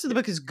 because the rest of the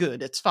book is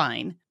good. It's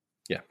fine.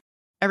 Yeah.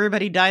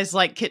 Everybody dies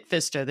like Kit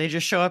Fisto. They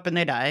just show up and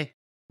they die.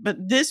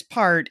 But this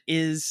part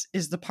is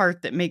the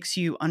part that makes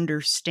you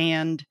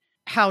understand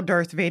how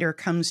Darth Vader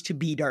comes to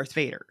be Darth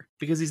Vader.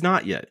 Because he's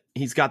not yet.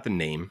 He's got the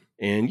name.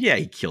 And yeah,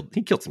 he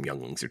killed some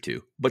younglings or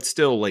two. But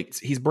still, like,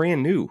 he's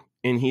brand new.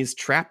 And he's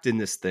trapped in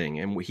this thing.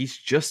 And he's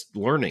just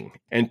learning.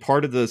 And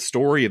part of the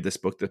story of this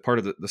book,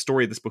 the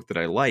story of this book that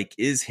I like,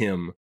 is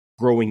him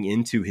growing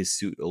into his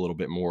suit a little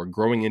bit more.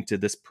 Growing into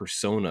this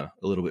persona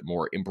a little bit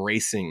more.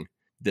 Embracing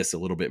this a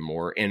little bit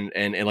more, and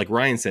like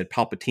Ryan said,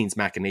 Palpatine's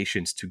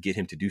machinations to get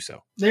him to do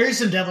so. There is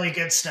some definitely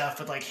good stuff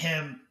with like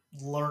him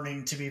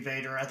learning to be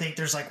Vader. I think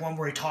there's like one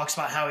where he talks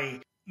about how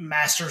he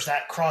masters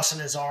that crossing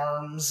his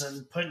arms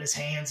and putting his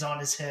hands on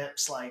his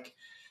hips, like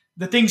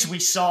the things we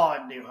saw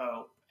in New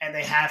Hope, and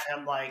they have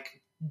him like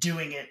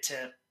doing it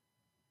to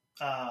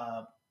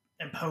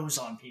impose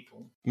on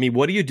people. I mean,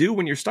 what do you do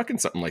when you're stuck in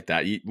something like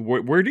that?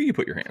 Where do you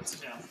put your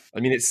hands? Yeah. I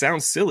mean, it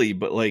sounds silly,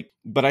 but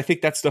I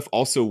think that stuff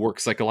also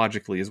works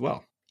psychologically as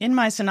well. In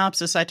my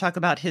synopsis, I talk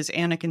about his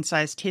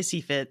Anakin-sized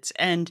hissy fits,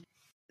 and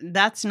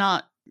that's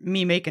not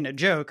me making a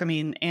joke. I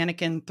mean,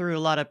 Anakin threw a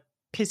lot of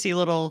pissy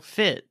little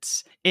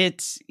fits.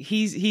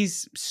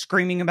 He's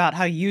screaming about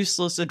how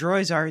useless the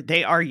droids are.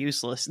 They are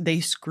useless.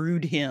 They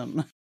screwed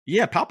him.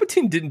 Yeah,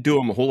 Palpatine didn't do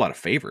him a whole lot of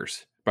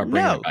favors by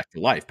bringing him back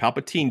to life.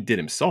 Palpatine did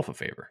himself a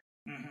favor.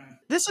 Mm-hmm.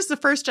 This is the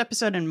first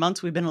episode in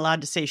months we've been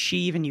allowed to say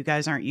Sheev, and you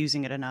guys aren't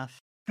using it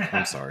enough.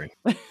 I'm sorry.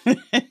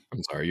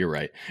 I'm sorry. You're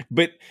right.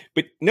 But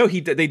no,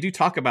 they do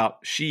talk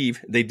about Sheev.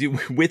 They do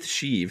with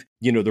Sheev.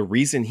 The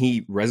reason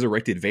he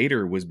resurrected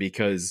Vader was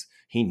because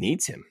he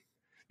needs him.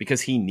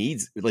 Because he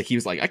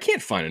was like, I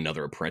can't find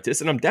another apprentice,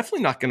 and I'm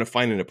definitely not going to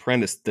find an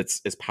apprentice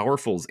that's as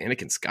powerful as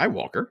Anakin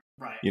Skywalker.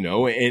 Right.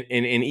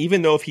 And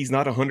even though if he's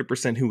not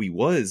 100% who he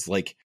was,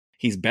 like,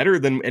 he's better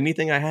than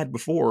anything I had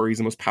before. He's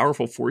the most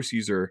powerful Force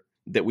user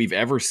that we've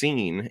ever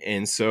seen.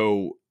 And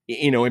so,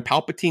 and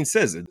Palpatine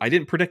says, I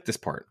didn't predict this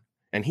part.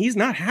 And he's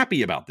not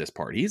happy about this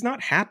part. He's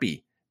not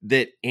happy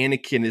that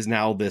Anakin is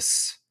now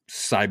this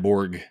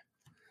cyborg,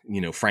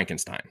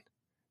 Frankenstein.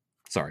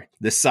 Sorry,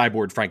 this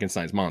cyborg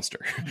Frankenstein's monster.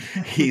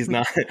 He's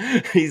not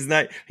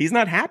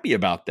happy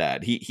about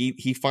that.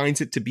 He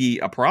finds it to be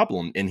a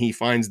problem. And he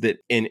finds that,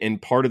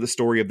 and part of the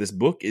story of this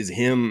book is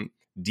him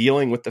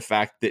dealing with the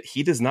fact that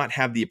he does not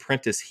have the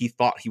apprentice he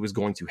thought he was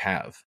going to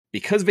have.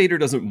 Because Vader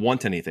doesn't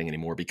want anything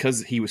anymore,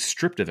 because he was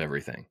stripped of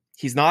everything.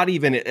 He's not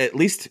even, at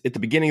least at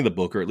the beginning of the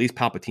book, or at least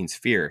Palpatine's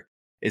fear,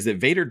 is that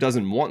Vader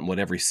doesn't want what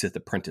every Sith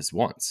apprentice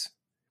wants,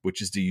 which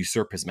is to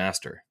usurp his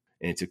master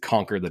and to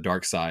conquer the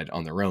dark side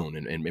on their own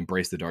and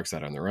embrace the dark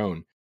side on their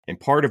own. And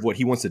part of what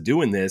he wants to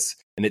do in this,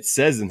 and it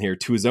says in here,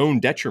 to his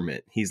own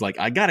detriment, he's like,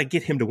 I got to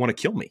get him to want to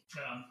kill me.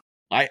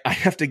 Yeah. I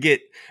have to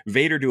get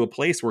Vader to a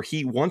place where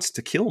he wants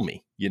to kill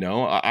me.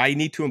 I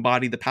need to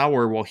embody the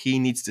power while he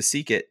needs to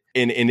seek it.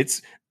 And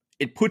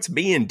it puts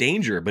me in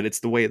danger, but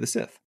it's the way of the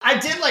Sith. I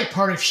did like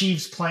part of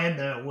Sheev's plan,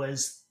 though,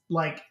 was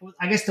like,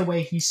 I guess the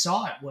way he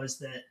saw it was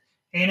that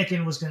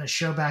Anakin was going to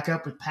show back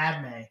up with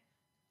Padme,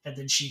 and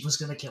then Sheev was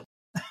going to kill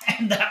him.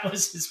 And that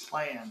was his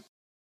plan.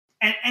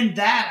 And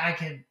that I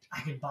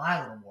could buy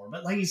a little more.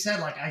 But like you said,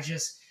 like,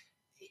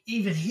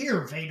 even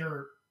here,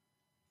 Vader,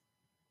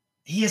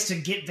 he has to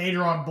get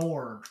Vader on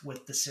board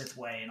with the Sith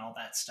way and all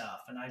that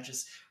stuff. And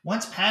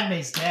once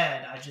Padme's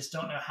dead, I just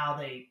don't know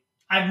how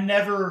I've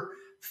never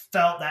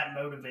felt that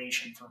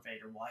motivation for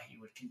Vader, why he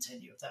would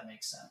continue, if that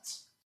makes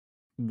sense.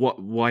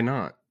 Why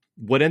not?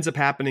 What ends up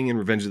happening in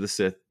Revenge of the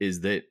Sith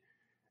is that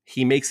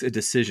he makes a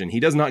decision. He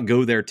does not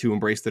go there to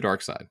embrace the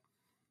dark side,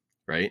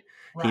 right?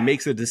 He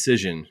makes a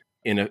decision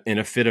in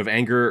a fit of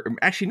anger.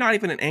 Actually, not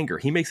even in anger.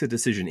 He makes a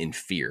decision in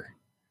fear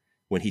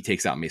when he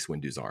takes out Mace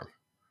Windu's arm,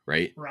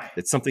 right? Right.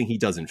 It's something he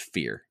does in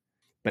fear.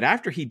 But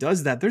after he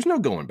does that, there's no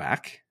going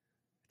back.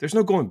 There's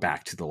no going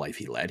back to the life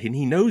he led, and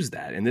he knows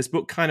that. And this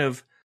book kind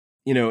of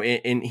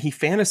and he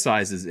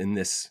fantasizes in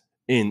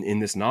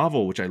this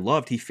novel, which I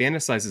loved. He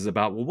fantasizes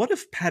about, well, what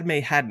if Padme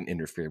hadn't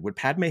interfered? Would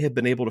Padme have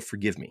been able to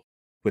forgive me?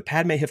 Would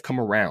Padme have come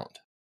around?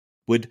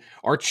 Would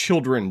our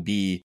children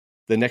be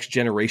the next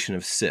generation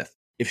of Sith?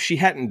 If she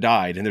hadn't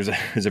died, and there's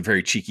a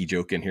very cheeky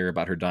joke in here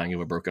about her dying of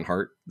a broken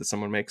heart that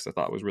someone makes, I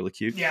thought was really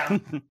cute. Yeah.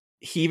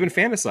 He even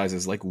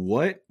fantasizes like,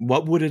 what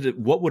would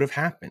have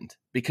happened?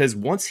 Because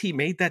once he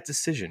made that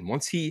decision,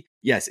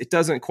 yes, it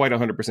doesn't quite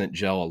 100%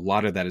 gel. A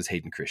lot of that is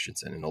Hayden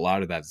Christensen, and a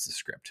lot of that is the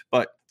script.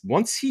 But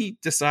once he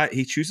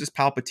chooses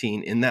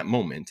Palpatine in that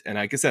moment, and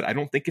like I said, I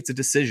don't think it's a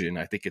decision.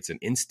 I think it's an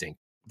instinct.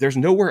 There's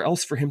nowhere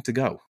else for him to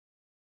go.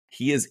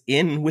 He is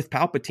in with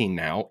Palpatine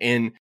now,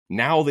 and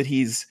now that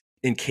he's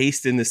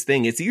encased in this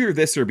thing, it's either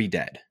this or be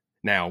dead.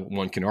 Now,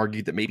 one can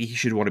argue that maybe he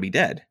should want to be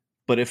dead,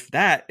 but if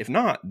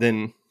not,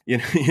 then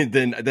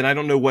then I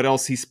don't know what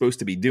else he's supposed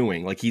to be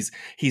doing. Like he's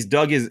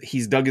dug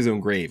his own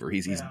grave, or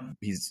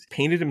he's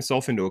painted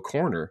himself into a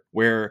corner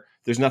where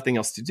there's nothing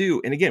else to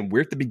do. And again,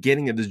 we're at the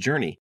beginning of this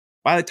journey.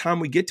 By the time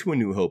we get to A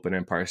New Hope and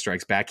Empire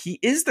Strikes Back, he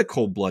is the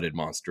cold-blooded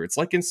monster. It's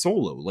like in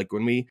Solo. Like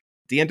at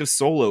the end of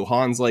Solo,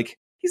 Han's like,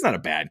 he's not a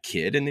bad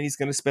kid, and then he's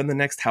going to spend the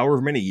next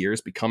however many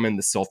years becoming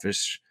the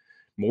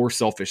more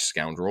selfish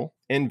scoundrel.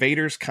 And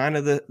Vader's kind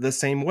of the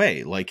same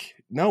way. Like,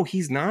 no,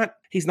 he's not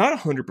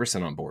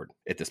 100% on board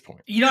at this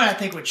point. You know what I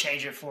think would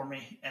change it for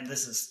me? And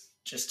this is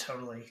just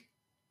totally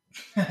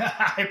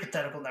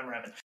hypothetical, never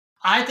happened.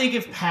 I think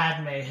if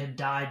Padme had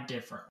died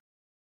different,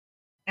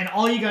 and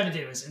all you got to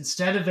do is,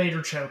 instead of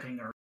Vader choking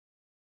her,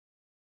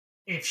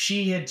 if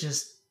she had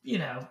just,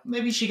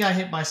 maybe she got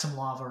hit by some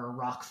lava or a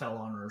rock fell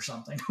on her or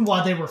something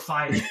while they were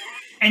fighting.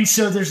 And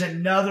so there's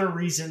another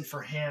reason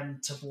for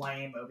him to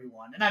blame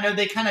Obi-Wan. And I know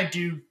they kind of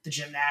do the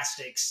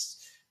gymnastics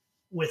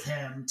with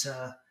him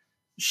to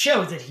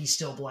show that he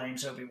still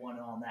blames Obi-Wan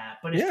and all that.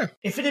 But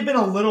if it had been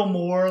a little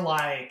more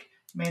like,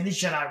 man,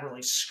 these Jedi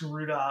really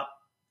screwed up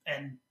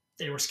and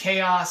there was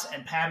chaos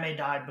and Padme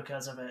died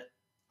because of it,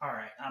 all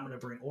right, I'm going to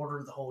bring order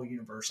to the whole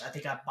universe. I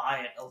think I buy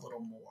it a little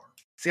more.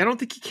 See, I don't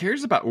think he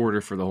cares about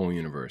order for the whole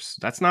universe.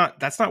 That's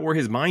not where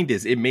his mind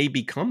is. It may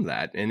become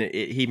that, and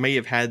he may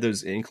have had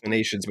those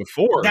inclinations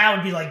before. That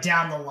would be like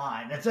down the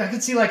line. I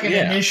could see like an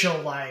initial,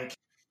 like,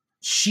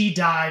 she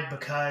died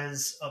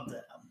because of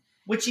them,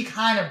 which he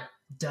kind of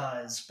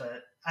does,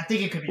 but I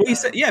think it could be. Well, he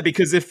said,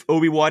 because if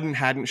Obi-Wan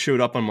hadn't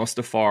showed up on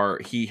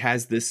Mustafar, he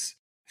has this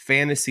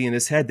fantasy in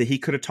his head that he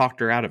could have talked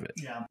her out of it.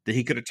 Yeah. That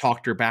he could have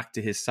talked her back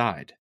to his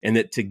side, and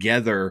that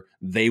together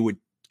they would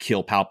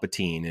kill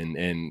Palpatine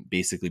and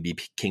basically be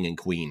king and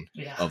queen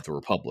of the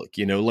Republic.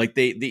 Like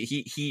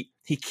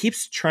he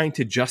keeps trying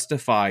to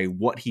justify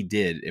what he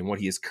did and what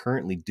he is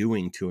currently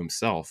doing to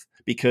himself,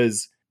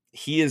 because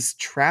he is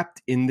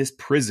trapped in this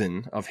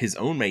prison of his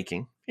own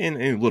making,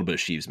 and a little bit of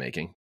Sheev's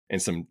making,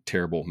 and some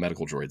terrible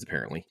medical droids,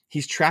 apparently.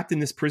 He's trapped in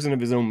this prison of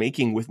his own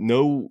making with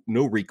no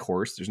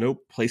recourse. There's no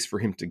place for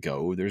him to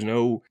go. There's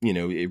no,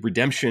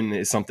 redemption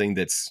is something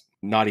that's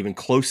not even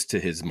close to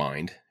his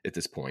mind at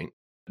this point.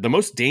 The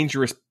most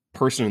dangerous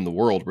person in the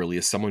world really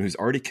is someone who's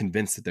already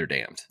convinced that they're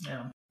damned.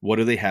 Yeah. What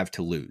do they have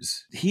to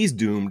lose? He's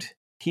doomed.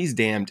 He's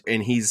damned,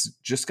 and he's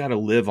just got to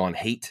live on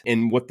hate.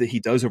 And what he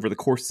does over the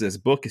course of this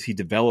book is he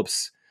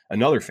develops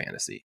another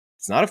fantasy.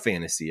 It's not a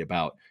fantasy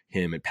about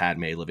him and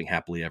Padme living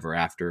happily ever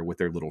after with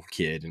their little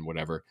kid and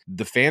whatever.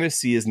 The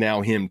fantasy is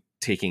now him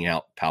taking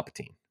out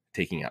Palpatine,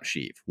 taking out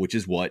Sheev, which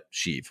is what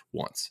Sheev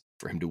wants,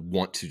 for him to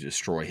want to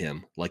destroy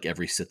him like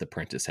every Sith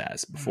apprentice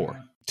has before.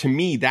 Mm-hmm. To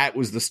me, that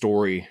was the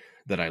story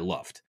that I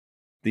loved.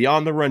 The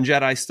On the Run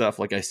Jedi stuff,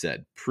 like I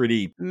said,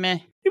 pretty meh.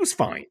 It was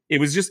fine. It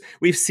was just,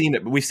 we've seen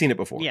it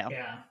before. Yeah.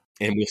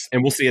 And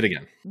we'll see it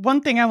again.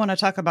 One thing I want to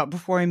talk about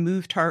before I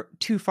move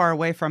too far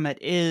away from it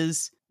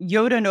is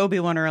Yoda and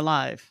Obi-Wan are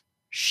alive.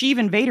 Sheev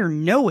and Vader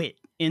know it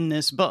in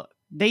this book.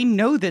 They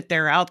know that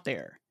they're out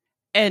there.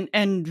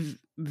 And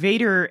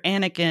Vader,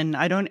 Anakin,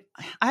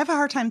 I have a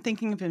hard time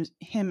thinking of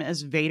him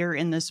as Vader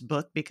in this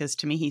book, because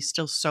to me, he's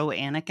still so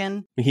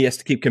Anakin. He has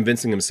to keep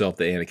convincing himself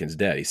that Anakin's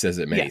dead. He says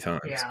it many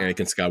times. Yeah.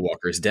 Anakin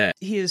Skywalker is dead.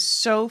 He is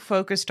so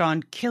focused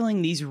on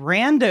killing these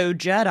rando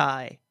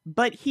Jedi,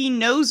 but he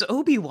knows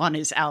Obi-Wan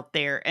is out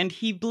there, and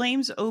he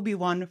blames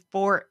Obi-Wan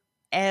for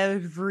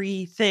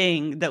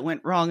everything that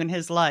went wrong in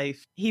his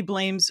life. He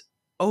blames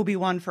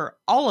Obi-Wan for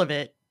all of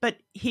it, but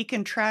he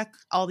can track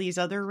all these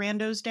other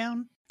randos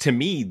down. To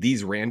me,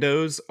 these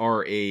randos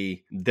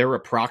they're a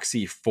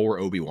proxy for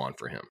Obi-Wan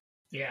for him.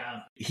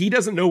 Yeah. He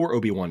doesn't know where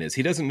Obi-Wan is.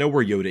 He doesn't know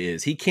where Yoda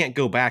is. He can't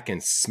go back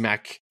and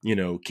smack,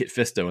 Kit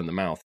Fisto in the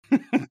mouth.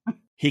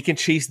 He can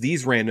chase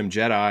these random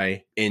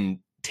Jedi and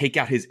take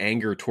out his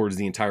anger towards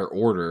the entire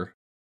order,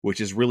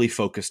 which is really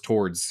focused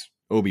towards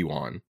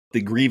Obi-Wan.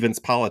 The grievance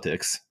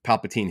politics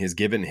Palpatine has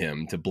given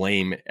him to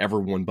blame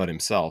everyone but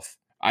himself.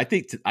 I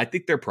think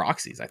they're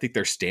proxies. I think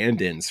they're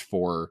stand-ins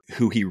for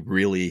who he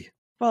really.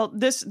 Well,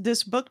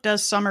 this book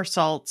does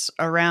somersaults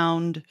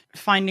around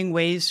finding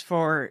ways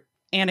for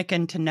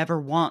Anakin to never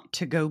want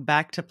to go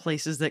back to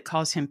places that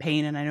cause him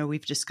pain. And I know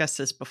we've discussed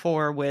this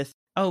before with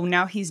oh,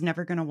 now he's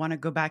never going to want to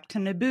go back to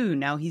Naboo.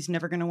 Now he's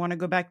never going to want to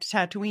go back to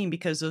Tatooine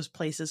because those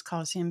places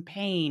cause him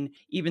pain,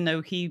 even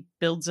though he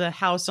builds a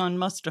house on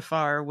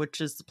Mustafar, which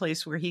is the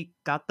place where he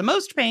got the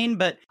most pain.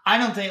 But I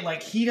don't think,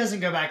 like, he doesn't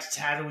go back to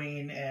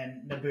Tatooine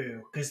and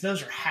Naboo because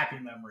those are happy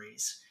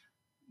memories.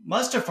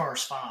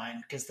 Mustafar's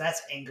fine because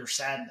that's anger,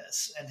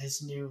 sadness, and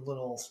his new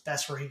little,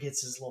 that's where he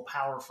gets his little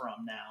power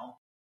from now.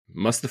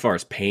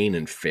 Mustafar's pain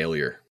and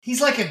failure.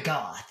 He's like a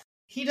goth.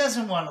 He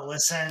doesn't want to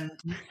listen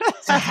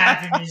to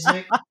happy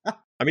music.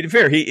 I mean,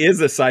 fair, he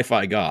is a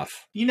sci-fi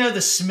goth. You know,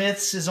 the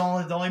Smiths is the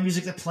only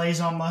music that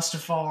plays on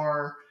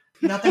Mustafar.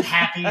 Nothing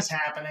happy is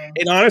happening.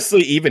 And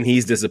honestly, even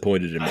he's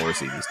disappointed in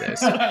Morrissey these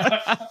days.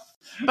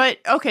 But,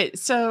 okay,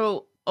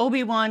 so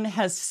Obi-Wan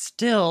has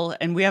still,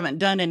 and we haven't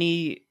done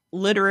any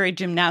literary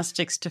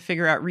gymnastics to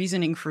figure out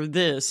reasoning for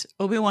this,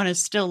 Obi-Wan is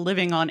still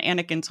living on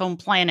Anakin's home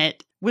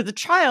planet with a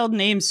child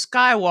named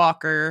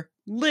Skywalker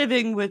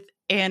living with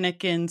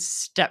Anakin's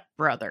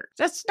stepbrother.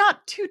 That's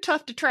not too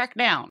tough to track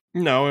down.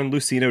 No, and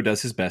Lucino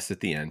does his best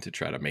at the end to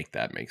try to make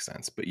that make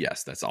sense. But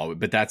yes, that's all.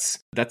 But that's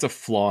a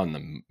flaw in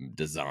the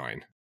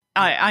design.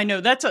 I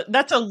know that's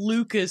a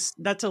Lucas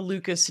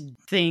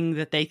thing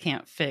that they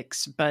can't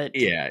fix. But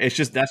yeah,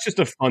 that's just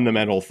a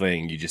fundamental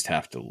thing you just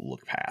have to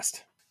look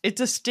past.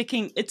 It's a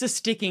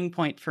sticking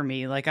point for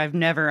me. Like, I've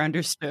never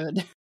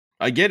understood.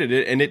 I get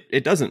it, and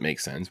it doesn't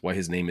make sense why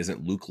his name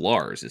isn't Luke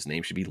Lars. His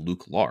name should be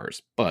Luke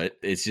Lars, but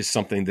it's just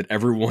something that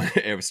everyone,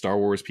 Star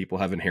Wars people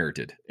have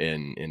inherited,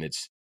 and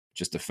it's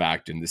just a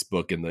fact. In this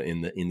book, in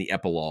the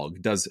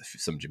epilogue, does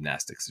some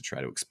gymnastics to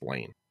try to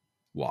explain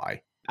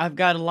why. I've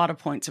got a lot of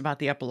points about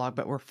the epilogue,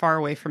 but we're far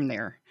away from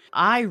there.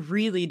 I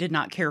really did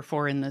not care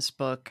for in this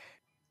book,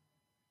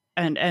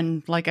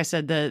 and like I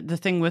said, the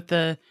thing with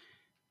the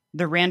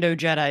rando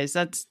Jedis,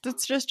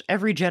 that's just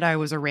every Jedi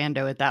was a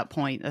rando at that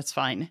point. That's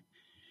fine.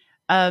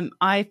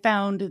 I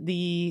found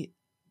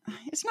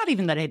it's not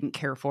even that I didn't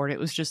care for it. It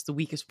was just the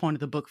weakest point of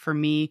the book for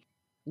me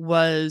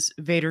was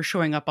Vader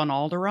showing up on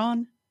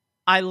Alderaan.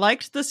 I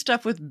liked the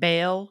stuff with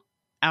Bail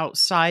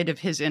outside of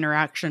his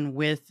interaction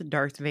with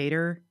Darth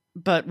Vader.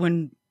 But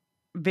when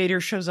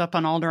Vader shows up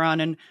on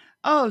Alderaan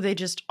and, they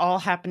just all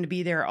happen to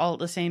be there all at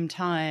the same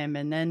time,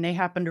 and then they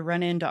happen to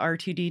run into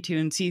R2-D2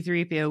 and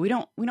C-3PO, we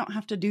don't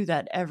have to do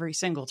that every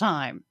single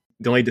time.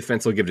 The only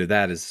defense I'll give to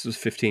that is this was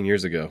 15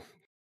 years ago.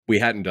 We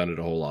hadn't done it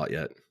a whole lot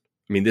yet.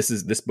 I mean,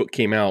 this book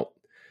came out,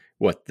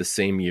 the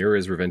same year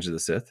as Revenge of the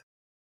Sith?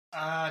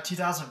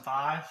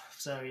 2005.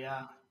 So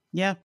yeah.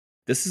 Yeah.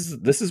 This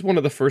is one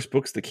of the first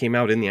books that came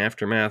out in the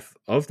aftermath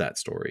of that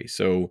story.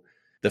 So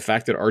the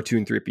fact that R2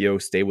 and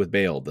 3PO stay with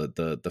Bail,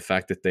 the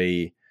fact that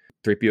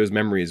 3PO's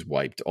memory is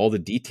wiped, all the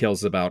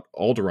details about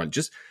Alderaan,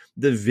 just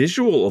the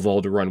visual of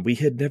Alderaan, we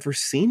had never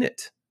seen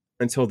it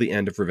until the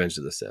end of Revenge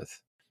of the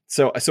Sith.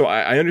 So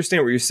I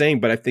understand what you're saying,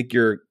 but I think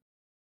you're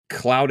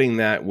clouding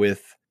that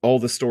with all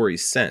the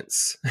story's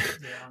sense. Yeah.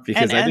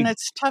 Because I think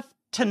it's tough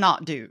to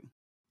not do.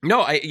 No,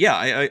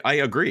 I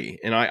agree.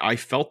 And I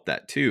felt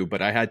that too,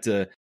 but you have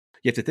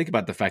to think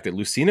about the fact that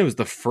Lucino is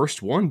the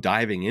first one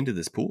diving into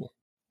this pool.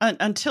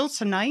 Until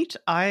tonight,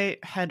 I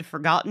had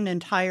forgotten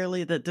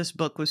entirely that this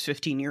book was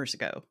 15 years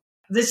ago.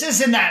 This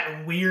is in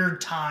that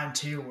weird time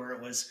too, where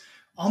it was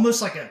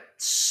almost like a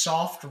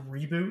soft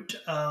reboot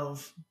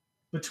of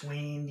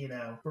between,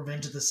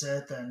 Revenge of the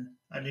Sith and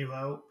A New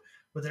Hope,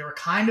 where they were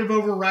kind of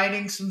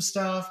overwriting some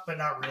stuff, but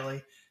not really.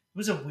 It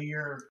was a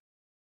weird...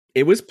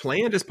 It was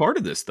planned as part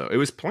of this, though. It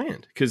was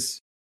planned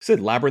because said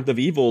Labyrinth of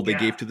Evil they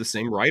gave to the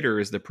same writer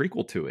as the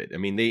prequel to it. I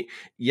mean,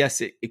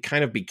 it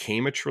kind of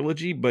became a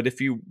trilogy, but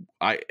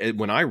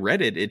when I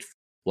read it,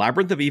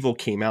 Labyrinth of Evil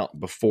came out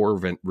before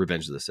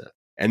Revenge of the Sith.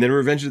 And then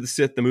Revenge of the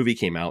Sith, the movie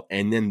came out,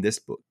 and then this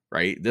book,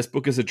 right? This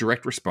book is a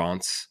direct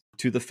response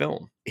to the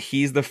film.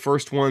 He's the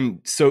first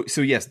one. So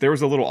yes, there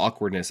was a little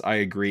awkwardness. I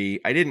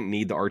agree. I didn't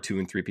need the R2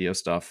 and 3PO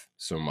stuff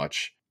so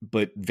much,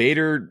 but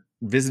Vader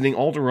visiting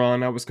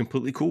Alderaan, I was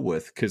completely cool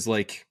with because,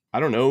 I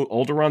don't know,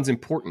 Alderaan's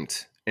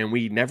important, and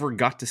we never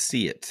got to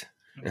see it.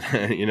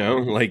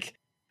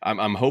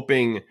 I'm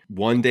hoping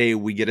one day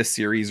we get a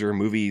series or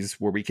movies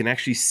where we can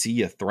actually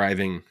see a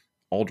thriving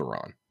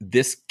Alderaan.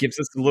 This gives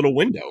us a little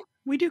window.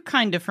 We do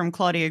kind of from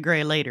Claudia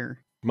Gray later.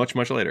 Much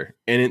later.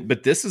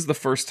 But this is the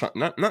first time,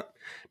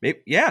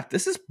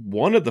 this is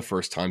one of the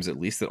first times at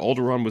least that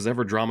Alderaan was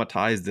ever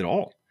dramatized at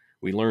all.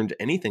 We learned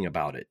anything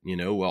about it.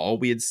 All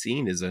we had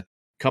seen is a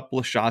couple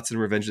of shots in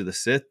Revenge of the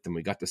Sith, and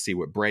we got to see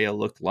what Breya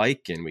looked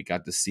like, and we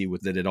got to see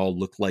that it all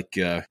looked like,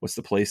 what's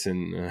the place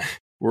in,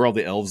 where all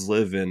the elves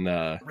live in?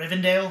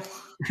 Rivendell.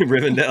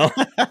 Rivendell.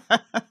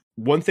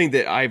 One thing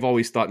that I've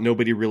always thought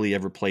nobody really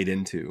ever played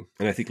into,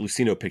 and I think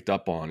Lucino picked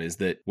up on, is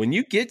that when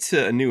you get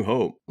to A New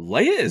Hope,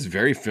 Leia is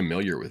very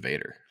familiar with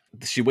Vader.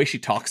 The way she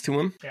talks to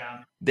him,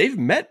 they've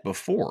met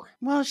before.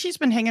 Well, she's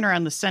been hanging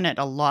around the Senate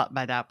a lot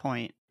by that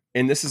point.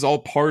 And this is all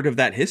part of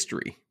that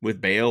history with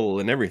Bail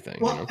and everything.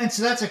 Well, and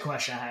so that's a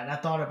question I had. I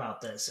thought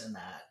about this and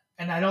that.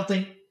 And I don't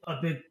think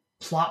a big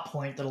plot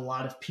point that a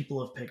lot of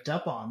people have picked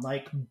up on.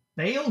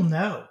 Bail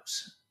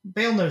knows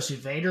Bail knows who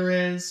Vader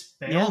is.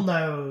 Bail Yeah.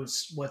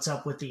 knows what's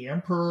up with the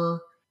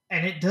Emperor.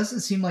 And it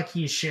doesn't seem like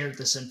he has shared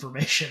this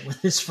information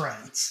with his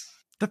friends.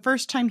 The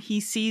first time he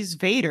sees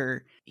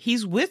Vader,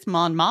 he's with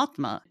Mon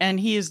Mothma, and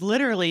he is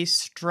literally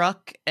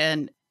struck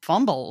and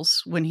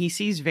fumbles when he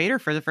sees Vader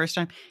for the first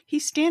time.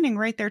 He's standing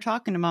right there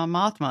talking to Mon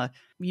Mothma.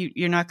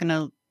 You're not going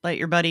to let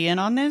your buddy in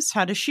on this?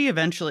 How does she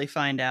eventually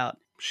find out?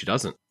 She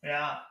doesn't.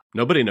 Yeah.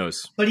 Nobody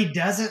knows. But he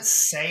doesn't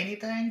say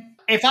anything.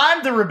 If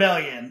I'm the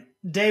rebellion,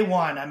 day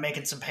one, I'm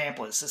making some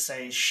pamphlets that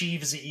say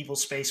Sheev is the evil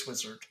space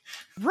wizard.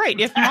 Right.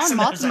 If Mon Passing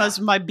those Mothma's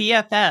out. my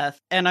BFF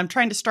and I'm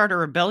trying to start a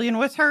rebellion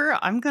with her,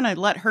 I'm going to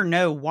let her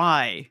know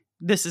why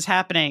this is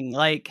happening.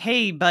 Like,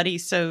 hey, buddy,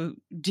 so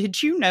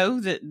did you know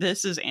that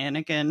this is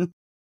Anakin?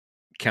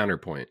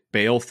 Counterpoint.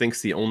 Bail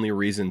thinks the only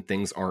reason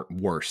things aren't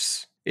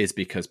worse is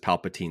because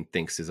Palpatine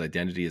thinks his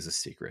identity is a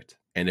secret.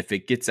 And if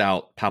it gets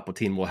out,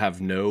 Palpatine will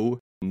have no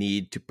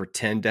need to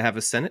pretend to have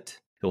a Senate.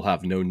 He'll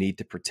have no need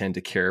to pretend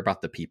to care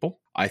about the people.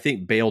 I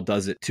think Bail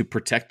does it to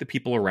protect the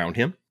people around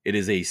him. It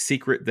is a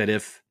secret that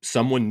if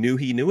someone knew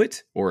he knew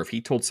it, or if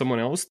he told someone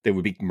else, they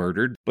would be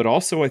murdered. But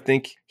also, I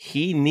think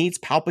he needs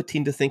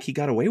Palpatine to think he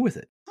got away with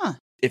it. Huh.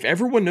 If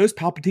everyone knows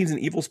Palpatine's an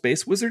evil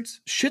space wizard,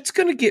 shit's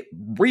going to get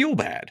real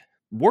bad.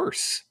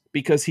 Worse.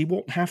 Because he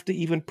won't have to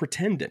even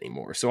pretend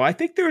anymore. So I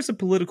think there's a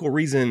political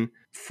reason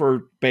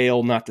for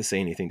Bail not to say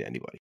anything to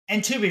anybody.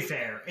 And to be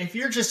fair, if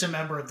you're just a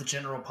member of the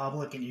general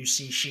public and you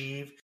see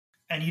Sheev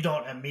and you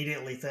don't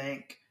immediately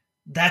think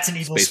that's an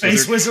evil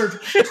space wizard,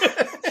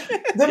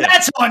 then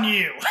that's on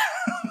you.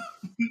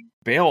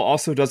 Bail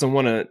also doesn't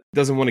want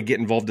to get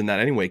involved in that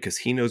anyway because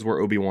he knows where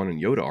Obi-Wan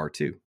and Yoda are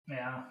too.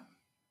 Yeah.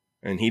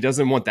 And he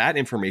doesn't want that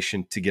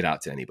information to get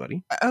out to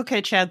anybody.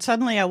 Okay, Chad,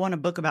 suddenly I want a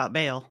book about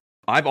Bail.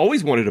 I've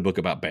always wanted a book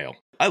about Bail.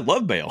 I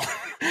love Bail.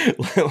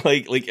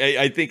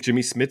 I think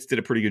Jimmy Smits did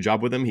a pretty good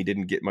job with him. He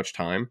didn't get much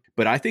time.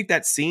 But I think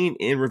that scene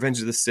in Revenge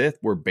of the Sith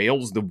where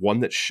Bail's the one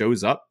that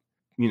shows up,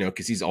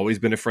 because he's always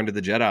been a friend of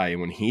the Jedi. And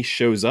when he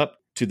shows up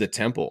to the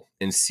temple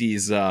and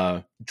sees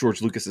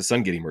George Lucas's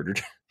son getting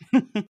murdered,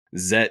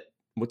 Zet,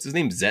 what's his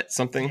name? Zet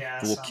something? Yeah,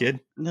 the little kid?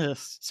 Ugh,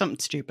 something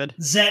stupid.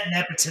 Zet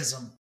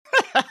nepotism.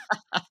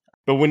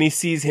 But when he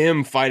sees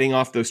him fighting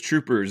off those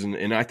troopers,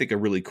 and I think a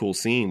really cool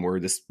scene where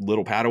this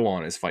little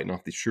Padawan is fighting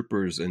off these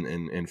troopers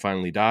and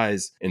finally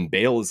dies, and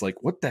Bail is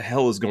like, what the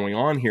hell is going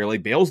on here?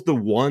 Like, Bail's the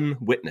one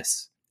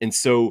witness. And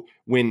so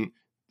when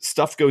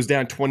stuff goes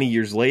down 20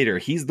 years later,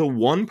 he's the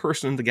one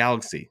person in the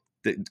galaxy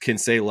that can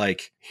say,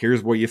 like,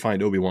 here's where you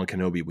find Obi-Wan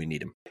Kenobi, we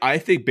need him. I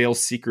think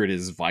Bail's secret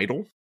is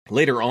vital.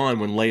 Later on,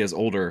 when Leia's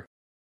older,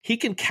 he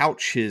can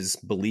couch his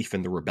belief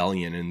in the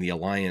rebellion and the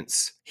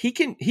alliance. He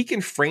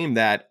can frame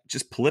that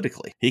just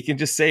politically. He can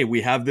just say,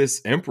 we have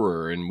this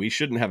emperor and we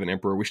shouldn't have an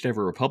emperor. We should have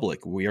a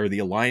republic. We are the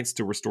alliance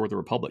to restore the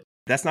republic.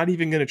 That's not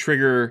even going to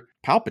trigger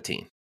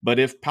Palpatine. But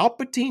if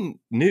Palpatine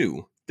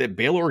knew that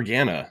Bail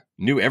Organa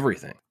knew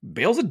everything,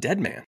 Bail's a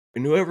dead man.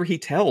 And whoever he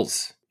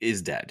tells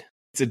is dead.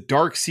 It's a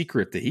dark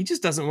secret that he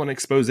just doesn't want to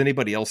expose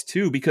anybody else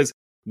to, because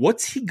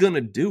what's he going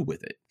to do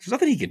with it? There's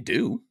nothing he can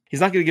do. He's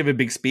not going to give a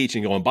big speech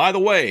and go, by the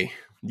way,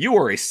 you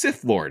are a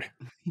Sith Lord.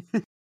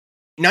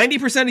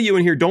 90% of you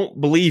in here don't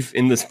believe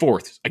in this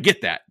fourth. I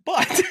get that.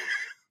 But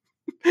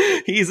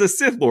he's a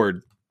Sith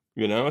Lord,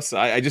 So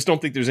I just don't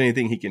think there's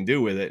anything he can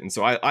do with it. And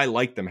so I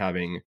like them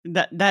having...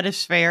 That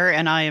is fair,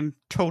 and I am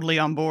totally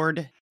on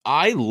board.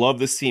 I love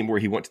the scene where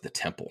he went to the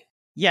temple.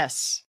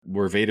 Yes.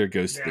 Where Vader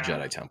goes to the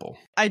Jedi Temple.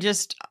 I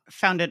just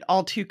found it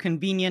all too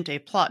convenient, a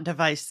plot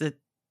device that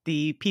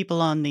the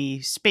people on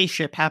the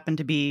spaceship happened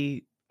to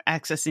be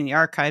accessing the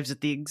archives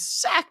at the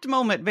exact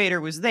moment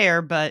Vader was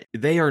there, but...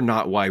 They are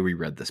not why we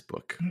read this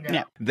book.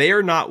 Yeah. They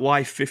are not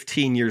why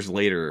 15 years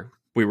later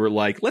we were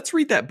like, let's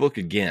read that book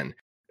again.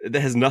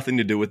 That has nothing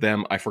to do with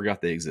them. I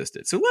forgot they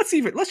existed. So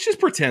let's just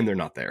pretend they're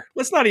not there.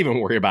 Let's not even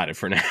worry about it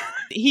for now.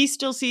 He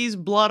still sees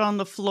blood on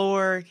the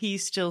floor. He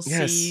still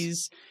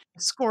sees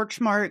scorch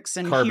marks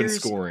and carbon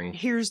scoring.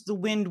 Here's the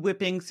wind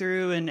whipping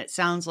through, and it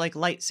sounds like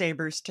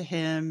lightsabers to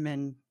him,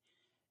 and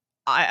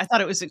I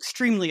thought it was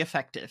extremely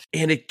effective.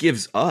 And it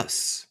gives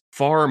us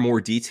far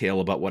more detail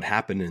about what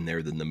happened in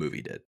there than the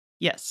movie did.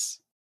 Yes.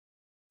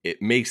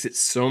 It makes it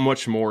so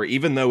much more,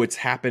 even though it's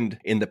happened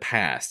in the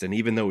past, and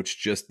even though it's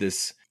just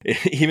this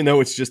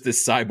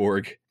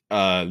cyborg,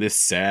 this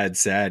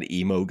sad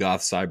emo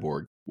goth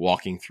cyborg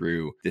walking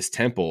through this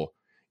temple,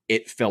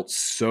 it felt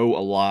so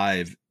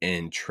alive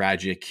and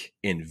tragic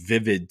and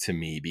vivid to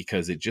me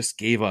because it just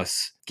gave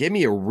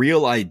me a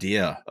real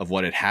idea of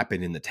what had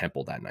happened in the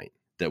temple that night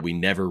that we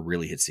never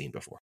really had seen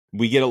before.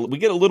 We get a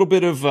little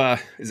bit of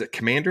is it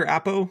Commander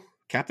Appo?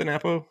 Captain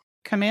Appo?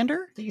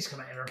 Commander? I think he's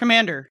Commander.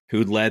 Commander.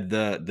 Who led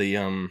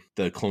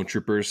the clone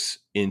troopers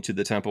into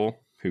the temple,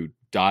 who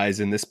dies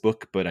in this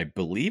book, but I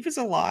believe is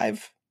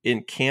alive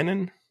in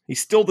canon.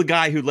 He's still the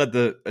guy who led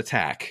the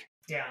attack.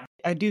 Yeah.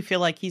 I do feel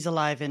like he's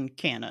alive in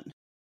canon.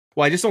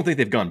 Well, I just don't think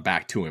they've gone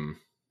back to him.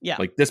 Yeah.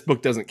 Like, this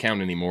book doesn't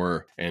count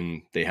anymore,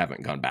 and they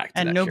haven't gone back to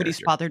and that nobody's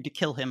character. bothered to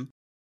kill him.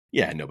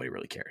 Yeah, nobody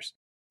really cares.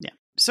 Yeah.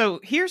 So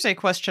here's a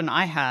question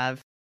I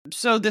have.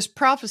 So this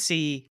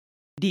prophecy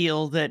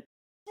deal that,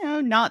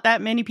 not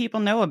that many people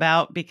know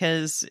about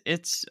because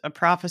it's a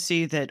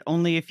prophecy that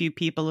only a few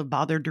people have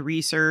bothered to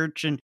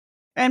research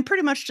and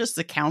pretty much just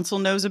the council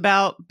knows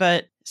about.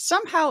 But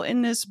somehow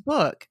in this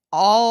book,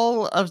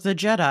 all of the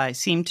Jedi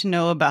seem to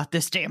know about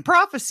this damn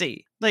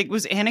prophecy. Like,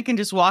 was Anakin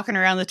just walking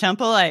around the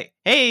temple like,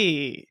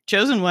 hey,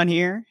 Chosen One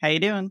here. How you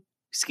doing?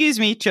 Excuse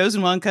me,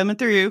 Chosen One coming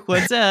through.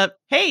 What's up?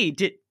 Hey,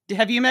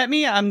 have you met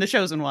me? I'm the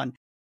Chosen One.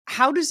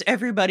 How does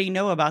everybody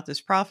know about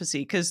this prophecy?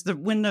 Because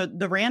when the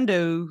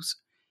randos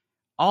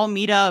all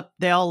meet up,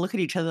 they all look at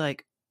each other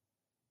like,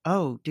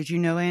 oh, did you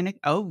know Anakin?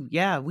 Oh,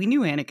 yeah, we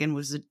knew Anakin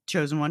was the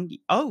Chosen One.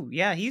 Oh,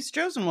 yeah, he's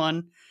Chosen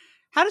One.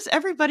 How does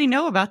everybody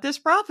know about this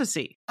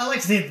prophecy? I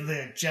like to think that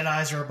the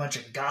Jedis are a bunch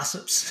of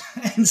gossips.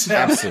 And so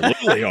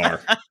Absolutely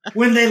are.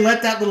 when they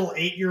let that little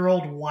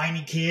 8-year-old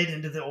whiny kid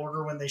into the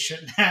order when they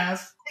shouldn't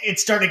have, it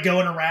started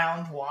going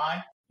around.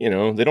 Why?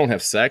 They don't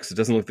have sex. It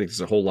doesn't look like there's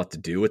a whole lot to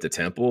do at the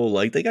temple.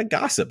 Like, they got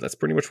gossip. That's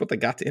pretty much what they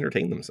got to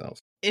entertain themselves.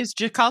 Is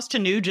Jocasta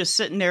Nu just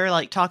sitting there,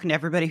 like, talking to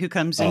everybody who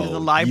comes into the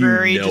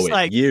library?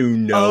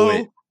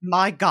 Oh,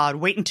 my God,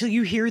 wait until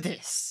you hear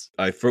this.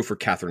 I vote for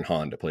Catherine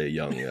Hahn to play a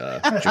young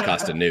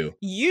Jocasta Nu.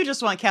 You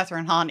just want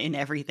Catherine Hahn in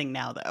everything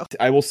now, though.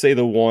 I will say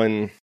the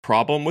one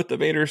problem with the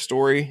Vader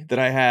story that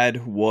I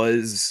had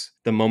was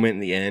the moment in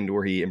the end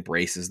where he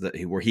embraces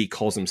where he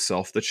calls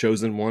himself the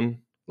Chosen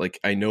One. Like,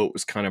 I know it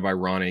was kind of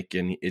ironic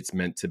and it's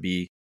meant to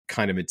be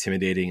kind of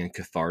intimidating and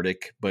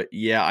cathartic, but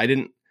yeah, I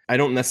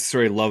don't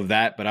necessarily love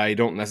that, but I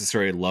don't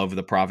necessarily love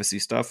the prophecy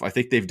stuff. I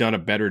think they've done a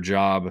better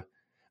job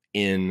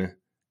in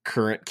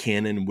current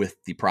canon with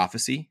the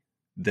prophecy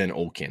than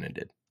old canon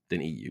did,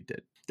 than EU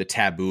did. The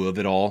taboo of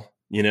it all,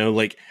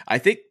 I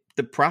think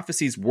the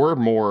prophecies were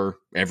more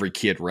every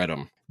kid read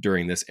them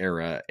during this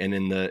era, and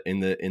in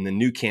the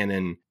new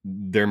canon,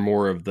 they're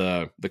more of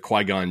the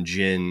Qui-Gon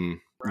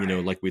Jinn.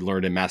 Right. Like we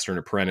learned in Master and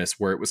Apprentice,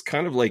 where it was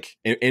kind of like,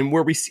 and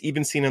where we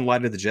even seen in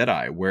Light of the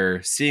Jedi,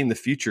 where seeing the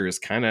future is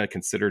kind of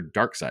considered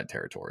dark side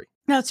territory.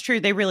 That's true.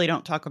 They really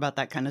don't talk about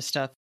that kind of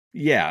stuff.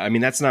 Yeah, I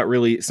mean, that's not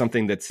really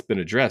something that's been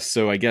addressed.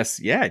 So I guess,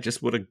 yeah, it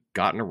just would have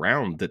gotten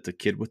around that the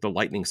kid with the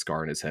lightning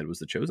scar in his head was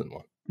the Chosen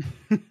One.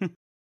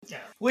 Yeah,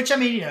 which, I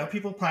mean,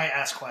 people probably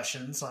ask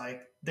questions.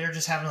 Like, they're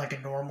just having like a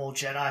normal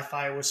Jedi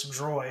fight with some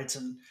droids,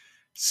 and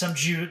some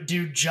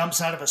dude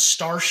jumps out of a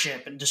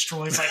starship and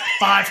destroys like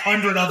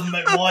 500 of them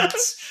at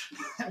once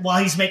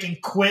while he's making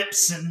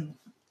quips and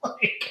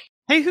like...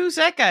 Hey, who's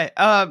that guy?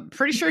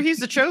 Pretty sure he's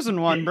the Chosen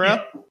One, bro.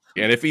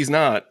 Yeah. And if he's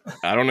not,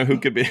 I don't know who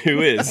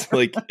is.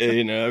 Like,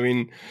 I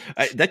mean,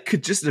 that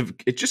could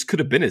could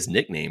have been his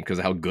nickname because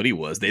of how good he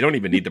was. They don't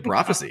even need the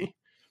prophecy.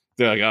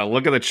 They're like, oh,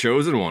 look at the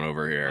Chosen One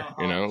over here.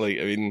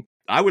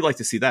 I would like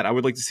to see that. I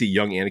would like to see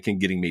young Anakin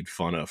getting made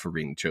fun of for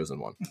being the Chosen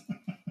One.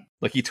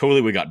 Like, he totally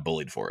would have got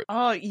bullied for it.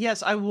 Oh,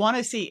 yes. I want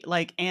to see,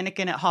 like,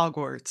 Anakin at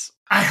Hogwarts.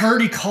 I heard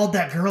he called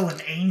that girl an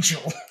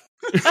angel.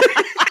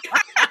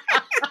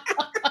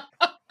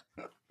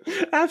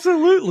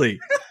 Absolutely.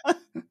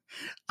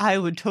 I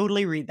would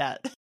totally read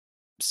that.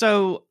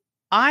 So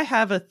I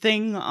have a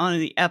thing on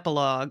the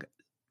epilogue.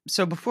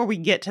 So before we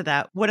get to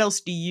that, what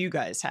else do you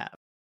guys have?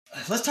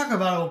 Let's talk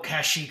about old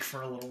Kashyyyk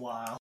for a little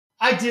while.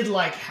 I did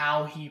like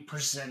how he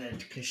presented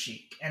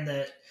Kashyyyk, and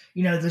that,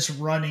 this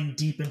running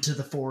deep into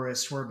the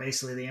forest where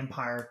basically the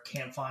Empire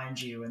can't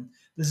find you, and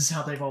this is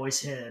how they've always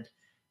hid.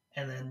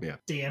 And then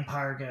the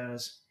Empire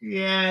goes,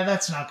 yeah,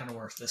 that's not going to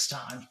work this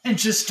time, and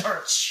just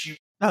starts shooting.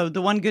 Oh,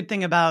 the one good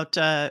thing about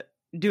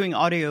doing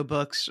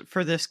audiobooks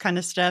for this kind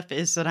of stuff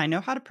is that I know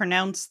how to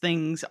pronounce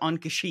things on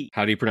Kashyyyk.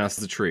 How do you pronounce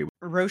the tree?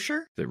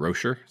 Roshar? Is it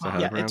Roshar?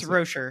 Yeah, it's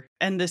Roshar.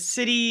 And the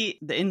city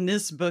in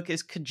this book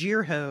is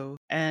Kajirho,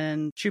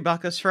 and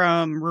Chewbacca's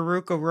from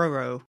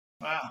Ruroko-Roro.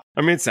 Wow.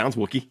 I mean, it sounds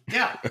Wookiee.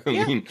 Yeah. I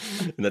mean,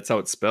 and that's how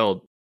it's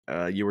spelled.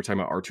 You were talking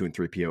about R2 and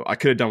 3PO. I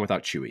could have done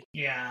without Chewie.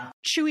 Yeah.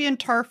 Chewie and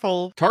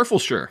Tarful. Tarful,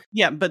 sure.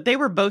 Yeah, but they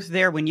were both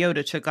there when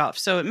Yoda took off.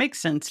 So it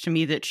makes sense to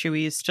me that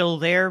Chewie is still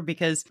there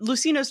because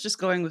Lucino's just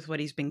going with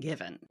what he's been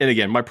given. And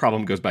again, my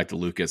problem goes back to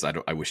Lucas.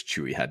 I wish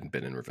Chewie hadn't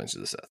been in Revenge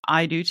of the Sith.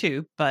 I do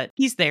too, but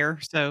he's there,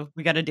 so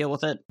we got to deal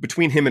with it.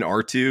 Between him and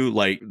R2,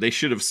 like, they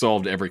should have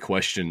solved every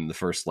question in the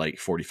first,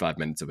 45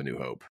 minutes of A New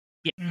Hope.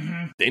 Yeah.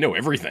 Mm-hmm. They know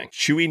everything.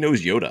 Chewie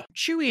knows Yoda.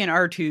 Chewie and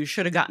R2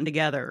 should have gotten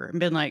together and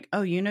been like,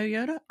 oh, you know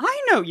Yoda?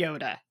 I know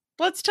Yoda.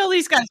 Let's tell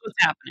these guys what's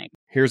happening.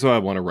 Here's what I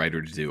want a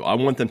writer to do. I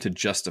want them to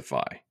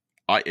justify.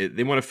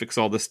 They want to fix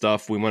all this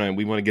stuff. We want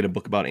to get a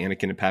book about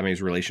Anakin and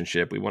Padme's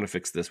relationship. We want to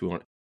fix this.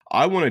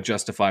 I want to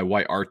justify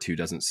why R2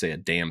 doesn't say a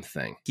damn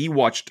thing. He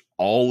watched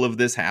all of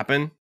this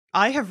happen.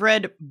 I have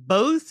read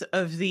both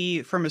of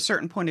the From a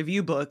Certain Point of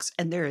View books,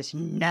 and there is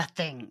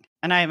nothing.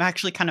 And I am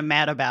actually kind of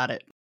mad about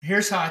it.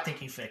 Here's how I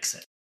think you fix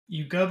it.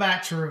 You go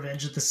back to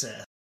Revenge of the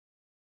Sith,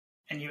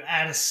 and you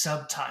add a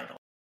subtitle.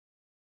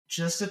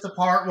 Just at the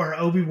part where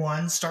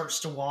Obi-Wan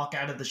starts to walk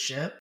out of the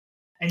ship,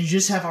 and you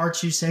just have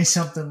R2 say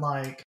something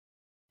like,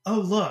 oh,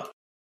 look,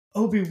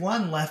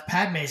 Obi-Wan left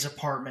Padme's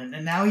apartment,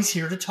 and now he's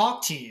here to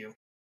talk to you.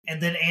 And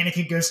then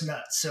Anakin goes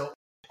nuts. So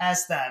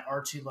past that,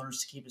 R2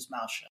 learns to keep his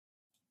mouth shut.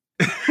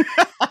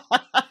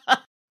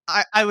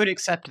 I would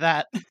accept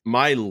that.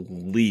 My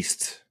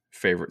least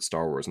favorite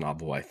Star Wars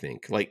novel, I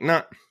think.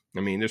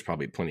 There's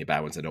probably plenty of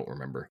bad ones I don't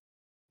remember.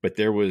 But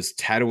there was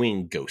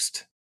Tatooine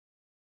Ghost.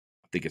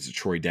 I think it's a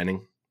Troy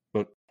Denning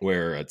book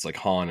where it's like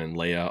Han and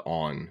Leia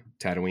on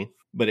Tatooine.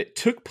 But it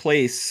took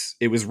place,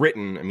 it was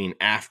written,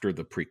 after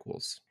the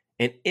prequels.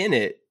 And in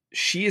it,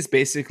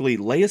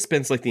 Leia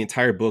spends like the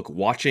entire book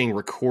watching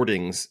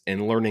recordings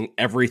and learning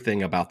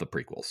everything about the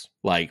prequels,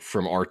 like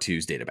from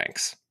R2's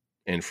databanks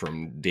and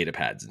from data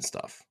pads and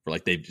stuff.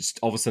 Like they've just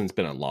all of a sudden it's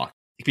been unlocked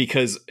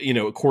because,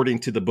 according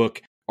to the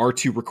book,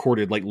 R2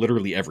 recorded like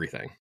literally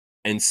everything.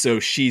 And so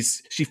she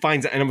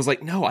finds out, and I was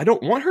like, no, I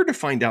don't want her to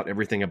find out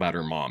everything about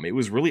her mom. It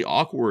was really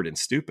awkward and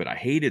stupid. I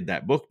hated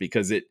that book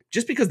because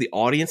the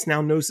audience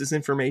now knows this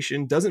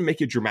information doesn't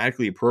make it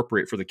dramatically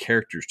appropriate for the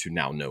characters to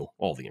now know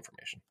all the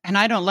information. And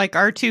I don't like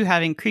R2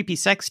 having creepy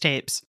sex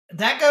tapes.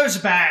 That goes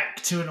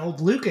back to an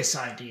old Lucas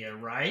idea,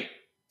 right?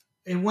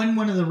 And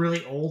one of the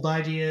really old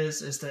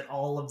ideas is that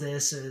all of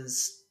this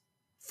is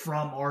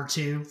from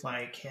R2,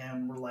 like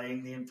him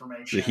relaying the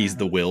information. That he's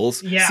the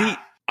Wills. Yeah. See,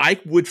 I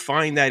would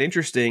find that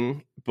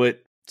interesting,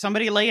 but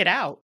somebody lay it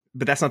out.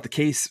 But that's not the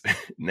case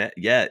yet,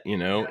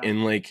 Yeah.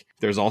 And like,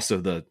 there's also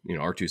the,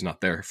 R2's not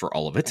there for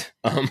all of it.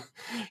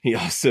 He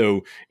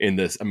also in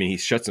this, he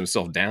shuts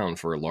himself down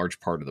for a large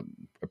part of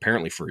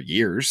apparently for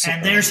years.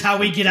 And there's how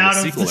we get out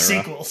of the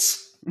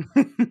sequels.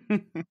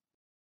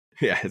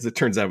 Yeah, as it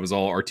turns out, it was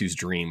all R2's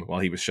dream while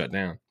he was shut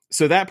down.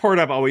 So that part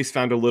I've always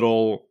found a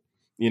little,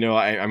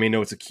 I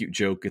know it's a cute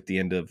joke at the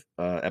end of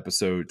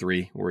episode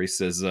 3 where he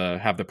says,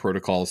 have the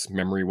protocols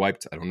memory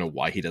wiped. I don't know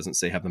why he doesn't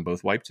say have them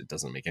both wiped. It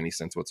doesn't make any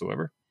sense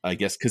whatsoever. I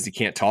guess because he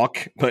can't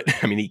talk, but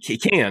he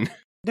can.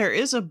 There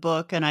is a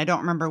book, and I don't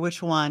remember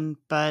which one,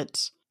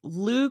 but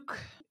Luke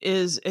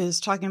is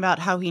talking about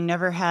how he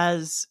never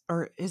has,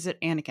 or is it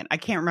Anakin? I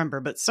can't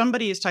remember, but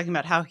somebody is talking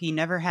about how he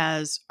never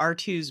has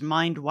R2's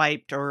mind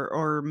wiped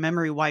or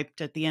memory wiped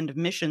at the end of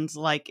missions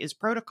like is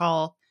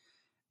protocol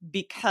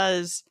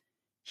because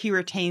he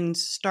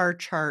retains star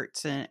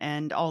charts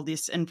and all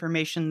this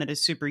information that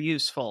is super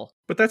useful.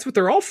 But that's what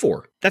they're all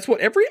for. That's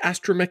what every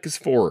astromech is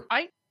for.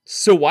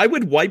 So why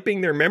would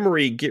wiping their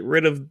memory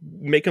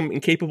make them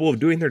incapable of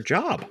doing their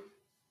job?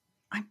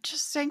 I'm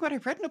just saying what I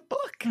read in a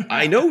book.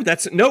 I know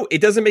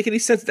it doesn't make any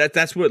sense.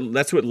 That's what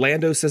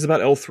Lando says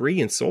about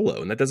L3 and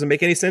Solo, and that doesn't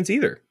make any sense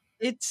either.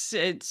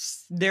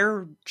 It's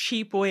their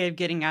cheap way of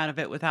getting out of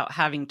it without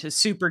having to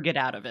super get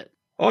out of it.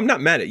 Oh, I'm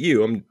not mad at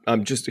you.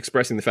 I'm just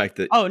expressing the fact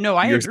that. Oh no,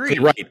 I agree.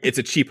 Right, it's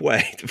a cheap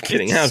way of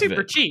getting out of it.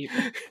 Super cheap.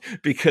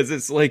 Because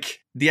it's like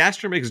the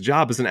astromech's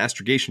job is an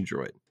astrogation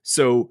droid.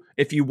 So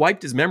if you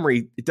wiped his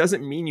memory, it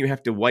doesn't mean you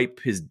have to wipe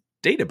his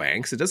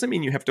databanks. It doesn't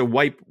mean you have to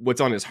wipe what's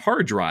on his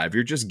hard drive.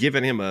 You're just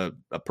giving him a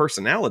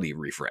personality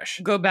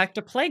refresh. Go back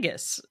to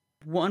Plagueis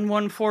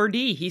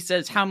 114D. He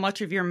says, "How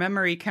much of your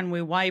memory can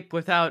we wipe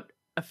without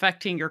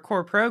affecting your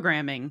core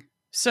programming?"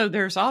 So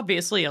there's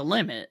obviously a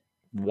limit.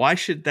 Why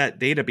should that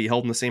data be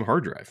held in the same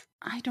hard drive?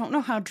 I don't know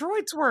how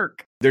droids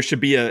work. There should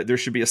be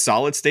a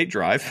solid state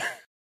drive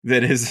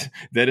that is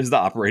the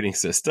operating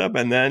system,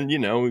 and then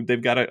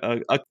they've got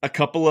a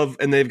couple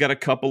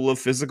of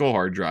physical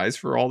hard drives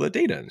for all the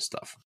data and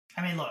stuff.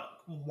 Look,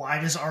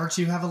 why does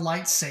R2 have a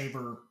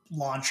lightsaber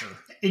launcher?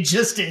 It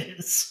just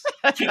is.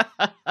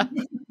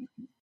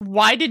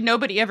 Why did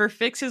nobody ever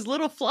fix his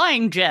little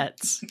flying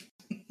jets?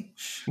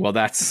 Well,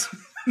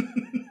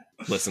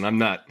 listen, I'm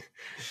not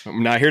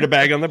here to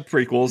bag on the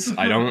prequels.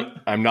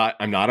 I'm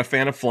not a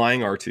fan of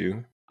flying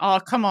R2. Oh,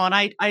 come on.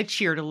 I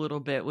cheered a little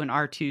bit when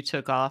R2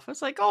 took off. I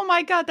was like, oh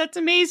my God, that's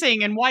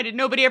amazing. And why did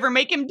nobody ever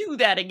make him do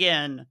that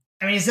again?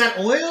 Is that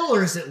oil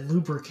or is it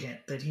lubricant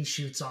that he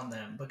shoots on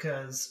them?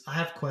 Because I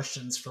have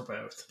questions for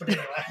both. But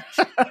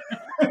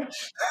anyway.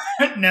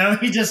 No,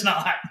 he does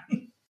not.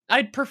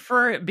 I'd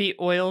prefer it be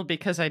oil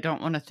because I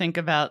don't want to think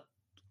about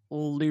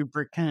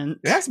lubricant.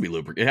 It has to be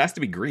lubricant. It has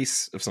to be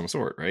grease of some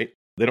sort, right?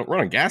 They don't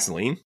run on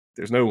gasoline.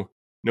 There's no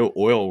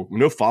oil,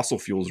 no fossil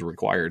fuels are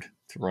required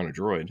to run a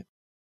droid.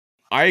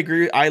 I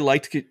agree. I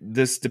liked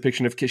this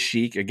depiction of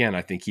Kashyyyk. Again,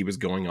 I think he was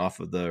going off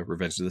of the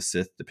Revenge of the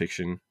Sith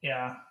depiction.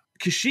 Yeah.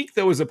 Kashyyyk,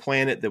 though, is a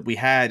planet that we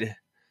had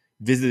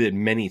visited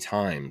many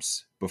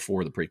times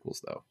before the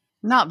prequels, though.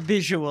 Not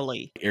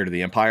visually. Heir to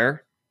the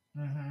Empire.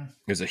 Mm-hmm.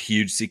 There's a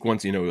huge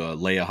sequence.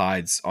 Leia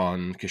hides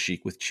on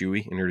Kashyyyk with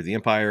Chewie in Heir to the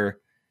Empire.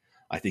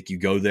 I think you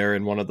go there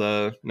in one of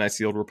the Knights of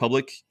the Old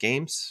Republic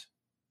games.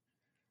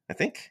 I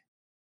think.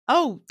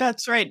 Oh,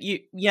 that's right.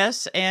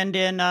 Yes, and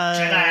in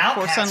Jedi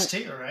Outcast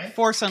too, right?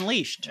 Force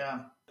Unleashed.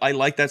 Yeah. I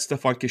like that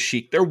stuff on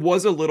Kashyyyk. There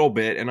was a little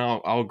bit, and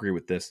I'll agree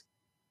with this.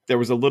 There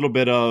was a little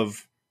bit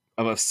of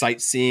a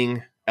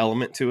sightseeing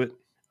element to it.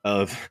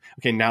 Of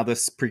okay, now the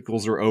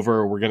prequels are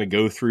over. We're going to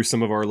go through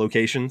some of our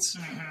locations.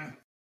 Mm-hmm.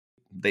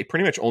 They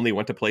pretty much only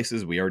went to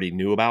places we already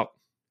knew about.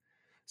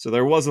 So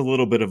there was a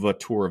little bit of a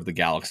tour of the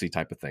galaxy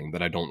type of thing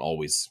that I don't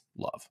always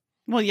love.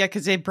 Well, yeah,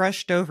 because they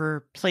brushed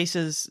over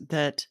places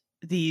that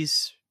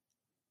these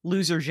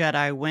loser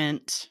Jedi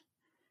went.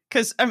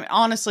 Because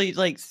honestly,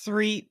 like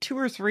 2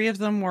 or 3 of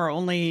them were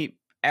only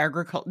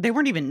They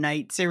weren't even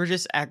knights. They were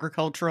just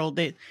agricultural.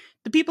 The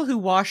people who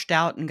washed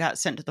out and got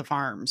sent to the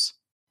farms.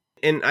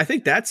 And I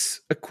think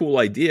that's a cool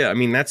idea. I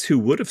mean, that's who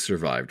would have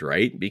survived,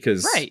 right?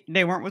 Because Right.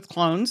 They weren't with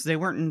clones. They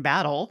weren't in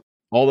battle.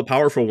 all the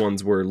powerful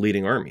ones were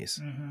leading armies.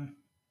 Mm-hmm.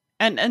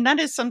 And that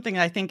is something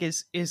I think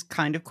is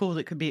kind of cool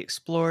that could be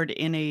explored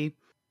in a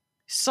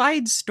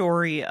side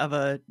story of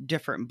a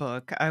different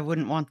book. I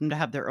wouldn't want them to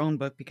have their own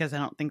book because I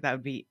don't think that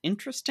would be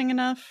interesting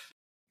enough.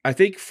 I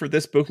think for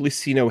this book,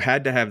 Lucino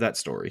had to have that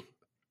story.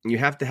 You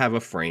have to have a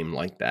frame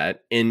like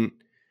that. And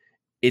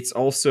it's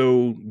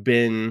also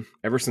been,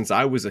 ever since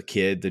I was a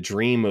kid, the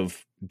dream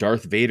of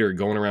Darth Vader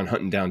going around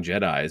hunting down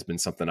Jedi has been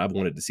something I've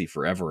wanted to see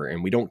forever.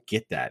 And we don't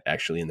get that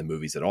actually in the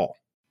movies at all.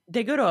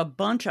 They go to a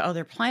bunch of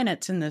other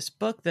planets in this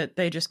book that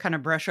they just kind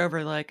of brush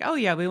over like, oh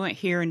yeah, we went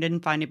here and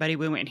didn't find anybody.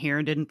 We went here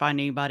and didn't find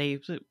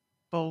anybody.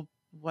 Well,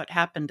 what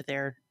happened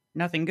there?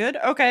 Nothing good?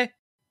 Okay.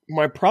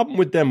 My problem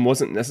with them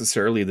wasn't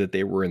necessarily that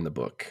they were in the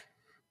book.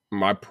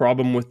 My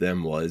problem with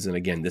them was, and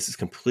again, this is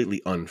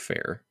completely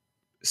unfair,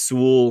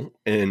 Sewell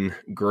and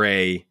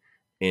Gray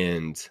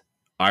and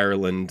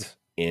Ireland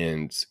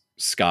and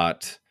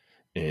Scott,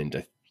 and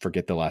I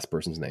forget the last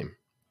person's name.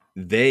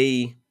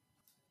 They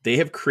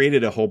have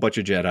created a whole bunch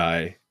of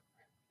Jedi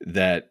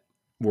that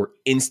were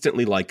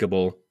instantly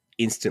likable,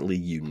 instantly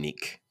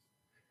unique,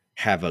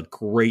 have a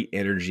great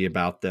energy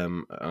about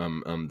them.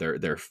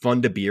 They're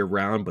fun to be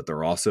around, but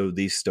they're also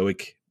these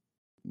stoic,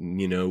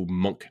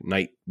 monk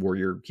knight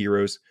warrior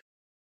heroes.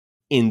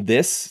 In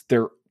this,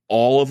 they're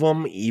all of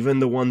them, even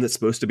the one that's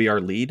supposed to be our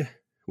lead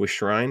with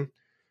Shrine,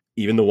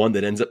 even the one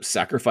that ends up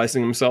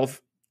sacrificing himself.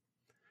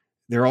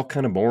 They're all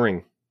kind of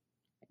boring.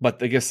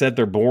 But like I said,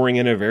 they're boring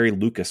in a very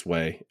Lucas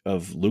way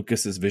of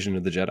Lucas's vision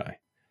of the Jedi.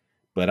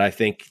 But I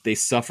think they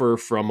suffer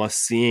from us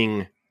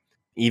seeing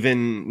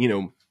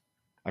even,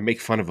 I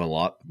make fun of them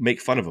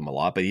a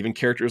lot, but even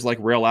characters like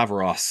Rael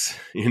Averross,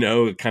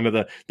 kind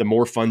of the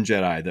more fun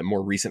Jedi that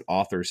more recent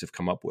authors have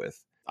come up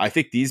with. I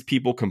think these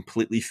people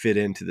completely fit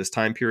into this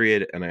time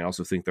period, and I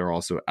also think they're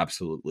also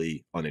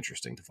absolutely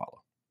uninteresting to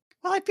follow.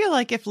 Well, I feel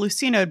like if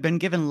Lucino had been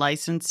given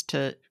license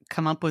to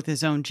come up with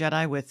his own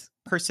Jedi with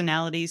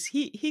personalities,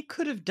 he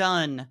could have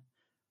done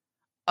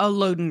a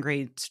Loden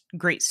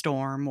Great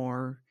Storm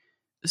or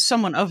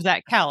someone of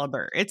that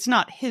caliber. It's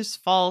not his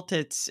fault.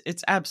 It's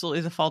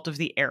absolutely the fault of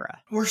the era.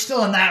 We're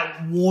still in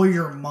that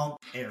warrior monk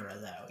era,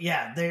 though.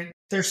 Yeah,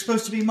 they're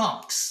supposed to be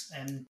monks,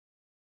 and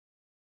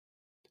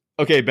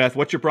okay, Beth,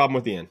 what's your problem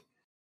with the end?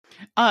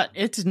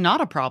 It's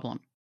not a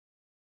problem.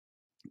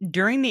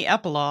 During the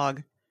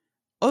epilogue,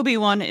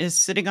 Obi-Wan is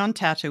sitting on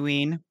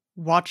Tatooine,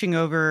 watching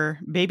over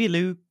baby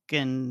Luke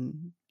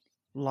and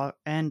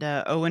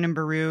Owen and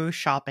Beru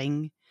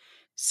shopping,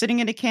 sitting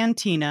in a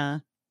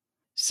cantina.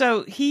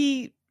 So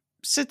he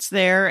sits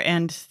there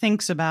and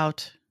thinks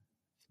about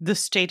the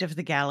state of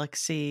the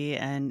galaxy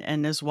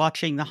and is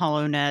watching the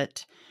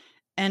HoloNet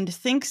and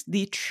thinks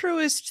the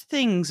truest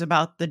things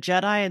about the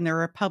Jedi and the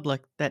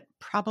Republic that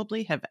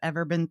probably have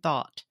ever been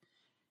thought.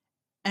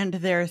 And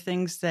there are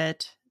things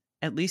that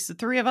at least the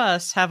three of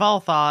us have all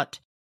thought.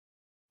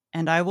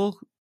 And I will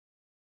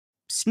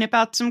snip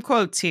out some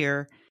quotes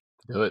here.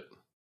 Do it.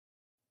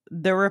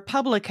 The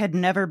Republic had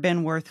never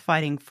been worth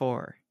fighting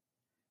for.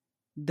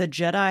 The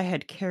Jedi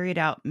had carried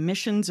out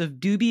missions of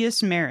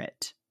dubious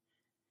merit.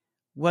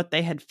 What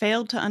they had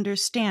failed to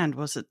understand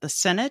was that the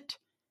Senate,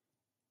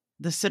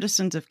 the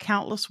citizens of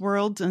countless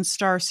worlds and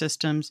star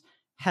systems,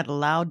 had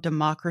allowed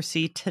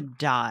democracy to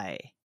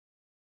die.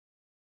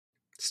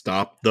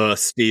 Stop the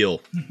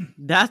steal.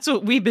 That's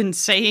what we've been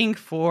saying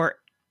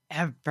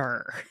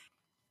forever.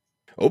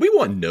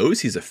 Obi-Wan knows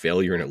he's a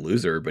failure and a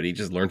loser, but he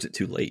just learns it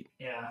too late.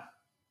 yeah.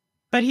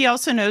 But he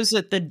also knows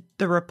that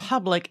the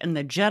Republic and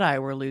the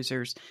Jedi were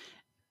losers.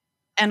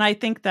 And I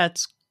think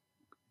that's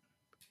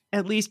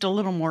at least a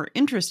little more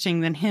interesting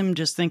than him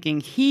just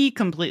thinking he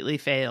completely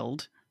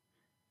failed.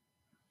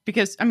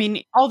 Because, I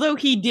mean, although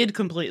he did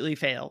completely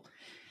fail,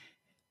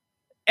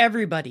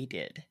 everybody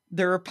did.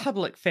 The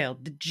Republic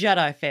failed. The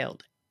Jedi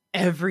failed.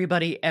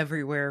 Everybody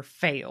everywhere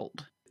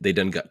failed. They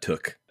done got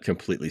took.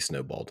 Completely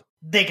snowballed.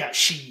 They got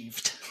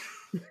sheaved.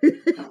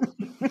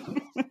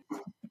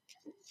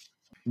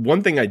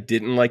 One thing I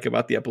didn't like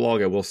about the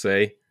epilogue, I will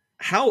say,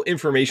 how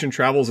information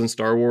travels in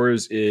Star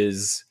Wars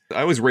is...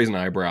 I always raise an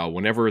eyebrow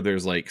whenever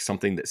there's like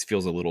something that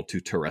feels a little too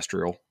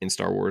terrestrial in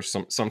Star Wars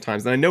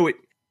sometimes. And I know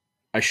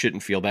I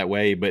shouldn't feel that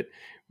way, but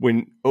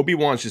when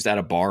Obi-Wan's just at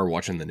a bar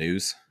watching the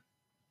news,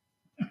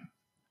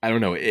 I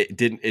don't know. It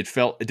didn't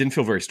feel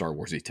very Star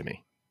Warsy to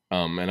me.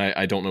 And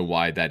I don't know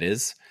why that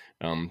is.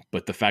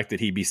 But the fact that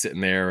he'd be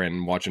sitting there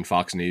and watching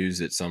Fox News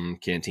at some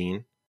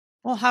canteen.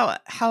 Well, how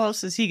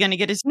else is he going to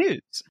get his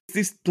news?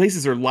 These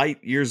places are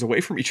light years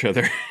away from each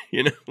other,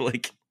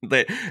 like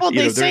they. Well,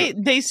 they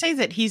say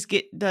that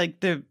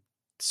the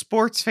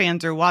sports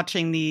fans are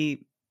watching the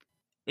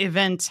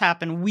events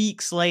happen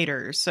weeks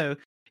later, so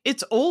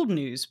it's old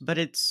news, but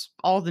it's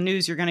all the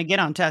news you're going to get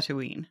on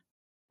Tatooine.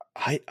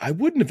 I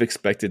wouldn't have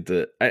expected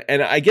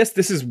and I guess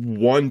this is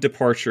one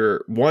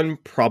departure. One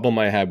problem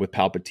I had with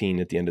Palpatine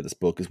at the end of this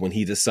book is when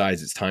he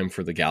decides it's time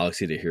for the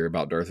galaxy to hear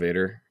about Darth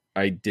Vader.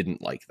 I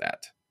didn't like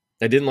that.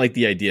 I didn't like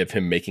the idea of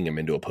him making him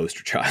into a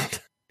poster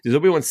child. Does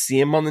everyone see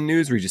him on the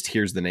news or he just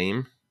hears the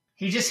name?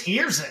 He just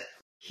hears it.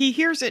 He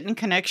hears it in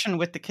connection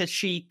with the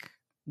Kashyyyk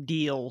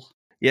deal.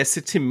 Yeah, so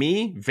to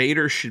me,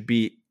 Vader should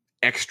be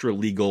extra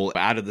legal,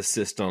 out of the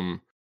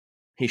system.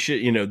 He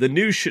should, the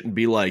news shouldn't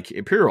be like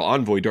Imperial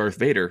Envoy Darth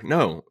Vader.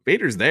 No,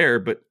 Vader's there,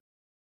 but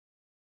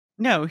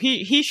no,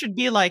 he should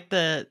be like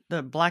the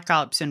Black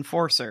Ops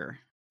enforcer.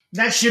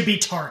 That should be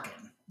Tarkin.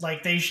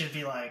 Like, they should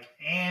be like,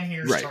 and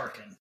here's right.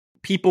 Tarkin.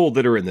 People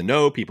that are in the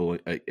know, people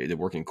that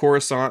work in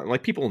Coruscant,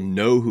 like people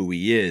know who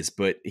he is,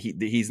 but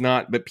he's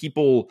not. But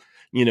people,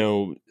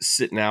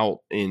 sitting out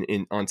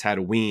in on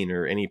Tatooine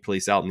or any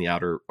place out in the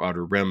outer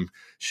rim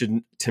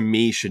should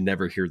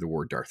never hear the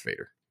word Darth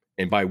Vader.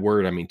 And by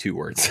word, I mean 2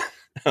 words.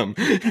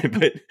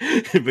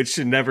 But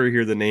should never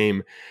hear the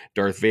name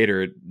Darth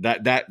Vader.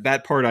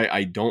 That part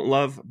I don't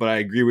love, but I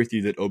agree with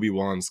you that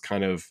Obi-Wan's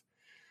kind of,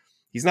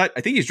 he's not,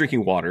 I think he's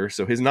drinking water,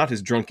 so not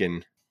his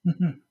drunken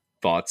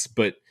thoughts,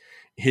 but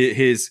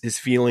his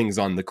feelings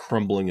on the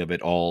crumbling of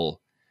it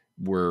all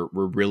were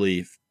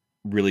really,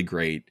 really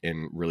great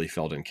and really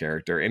felt in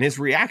character. And his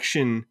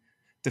reaction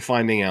to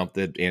finding out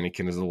that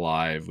Anakin is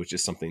alive, which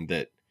is something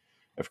that,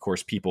 of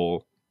course,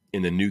 people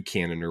in the new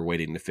canon are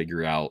waiting to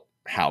figure out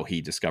how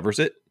he discovers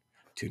it.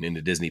 Tune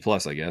into Disney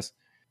Plus, I guess.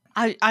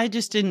 I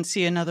just didn't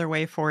see another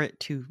way for it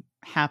to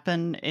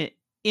happen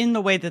in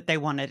the way that they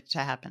wanted it to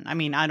happen. I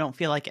mean, I don't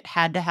feel like it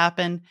had to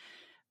happen,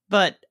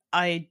 but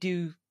I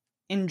do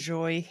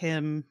enjoy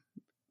him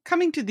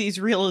coming to these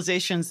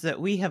realizations that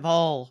we have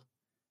all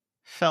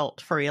felt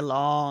for a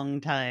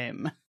long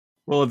time.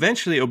 Well,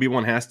 eventually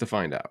Obi-Wan has to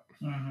find out,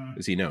 Mm-hmm.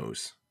 he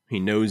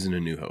knows in A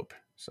New Hope,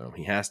 so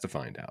he has to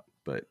find out,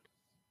 but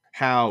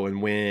how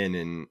and when,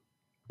 and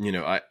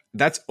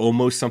that's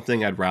almost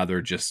something I'd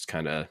rather just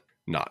kind of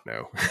not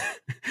know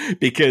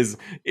because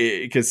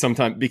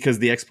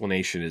the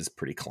explanation is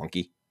pretty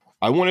clunky.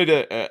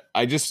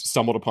 I just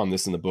stumbled upon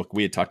this in the book.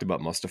 We had talked about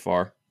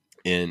Mustafar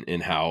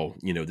in how,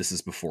 this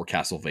is before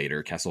Castle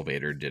Vader. Castle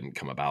Vader didn't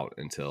come about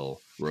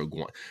until Rogue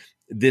One.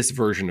 This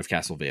version of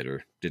Castle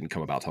Vader didn't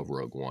come about until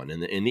Rogue One.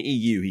 And in the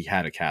EU, he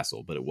had a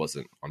castle, but it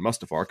wasn't on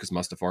Mustafar because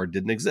Mustafar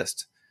didn't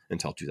exist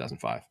until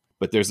 2005.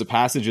 But there's a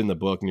passage in the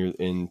book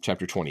in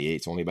chapter 28,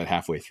 it's only about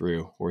halfway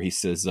through, where he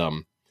says,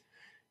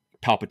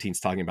 Palpatine's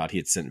talking about he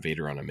had sent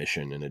Vader on a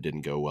mission and it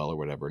didn't go well or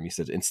whatever. And he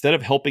said, instead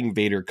of helping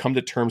Vader come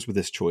to terms with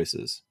his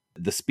choices,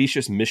 the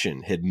specious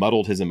mission had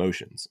muddled his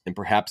emotions and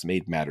perhaps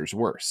made matters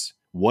worse.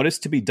 What is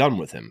to be done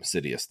with him?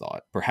 Sidious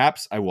thought.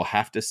 Perhaps I will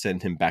have to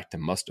send him back to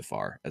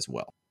Mustafar as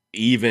well.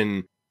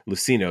 Even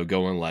Lucino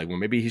going like, well,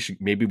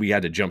 maybe we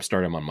had to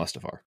jumpstart him on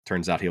Mustafar.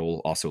 Turns out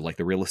he'll also like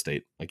the real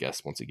estate, I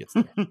guess, once he gets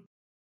there.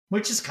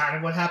 Which is kind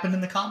of what happened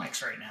in the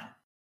comics right now.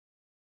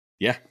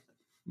 Yeah.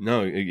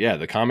 No, yeah,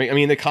 the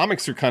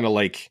comics are kind of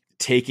like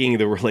taking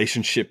the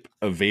relationship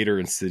of Vader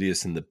and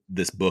Sidious in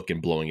this book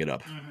and blowing it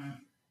up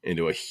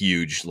into a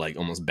huge, like,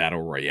 almost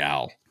battle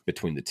royale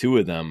between the two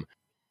of them.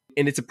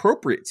 And it's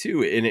appropriate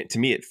too. And to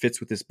me, it fits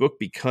with this book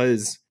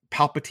because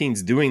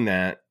Palpatine's doing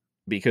that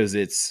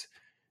because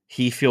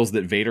he feels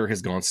that Vader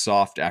has gone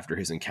soft after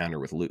his encounter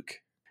with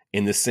Luke.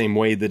 In the same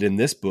way that in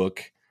this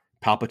book,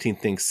 Palpatine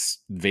thinks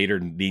Vader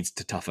needs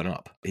to toughen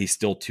up. He's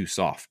still too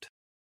soft.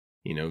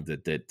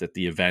 That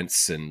the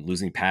events and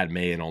losing Padme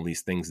and all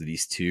these things that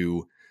he's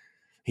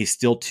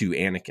still too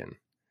Anakin.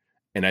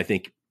 And I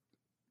think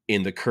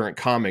in the current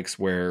comics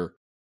where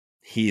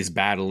he is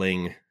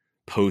battling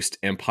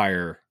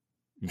post-Empire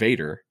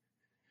Vader,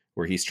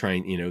 where he's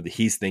trying,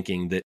 he's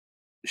thinking that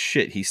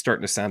he's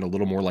starting to sound a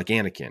little more like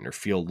Anakin or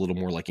feel a little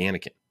more like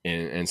Anakin.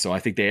 And so I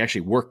think they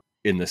actually work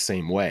in the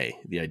same way.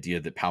 The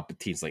idea that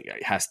Palpatine's like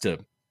has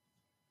to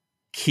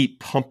keep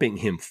pumping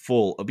him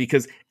full,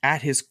 because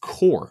at his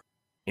core,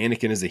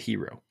 Anakin is a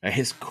hero. At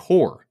his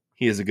core,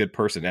 he is a good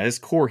person. At his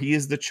core, he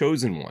is the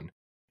chosen one.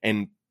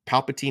 And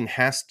Palpatine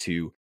has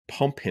to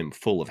pump him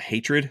full of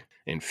hatred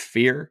and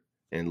fear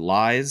and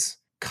lies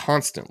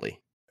constantly.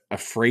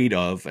 Afraid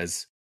of,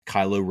 as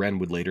Kylo Ren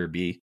would later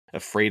be,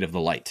 afraid of the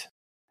light,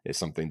 is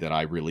something that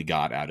I really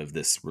got out of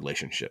this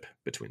relationship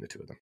between the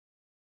two of them.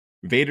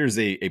 Vader's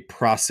a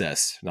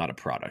process, not a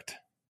product.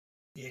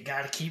 You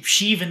gotta keep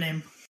sheeving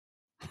him.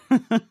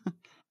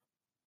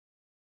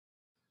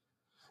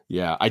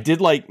 Yeah, I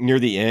did like near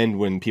the end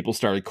when people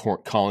started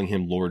calling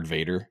him Lord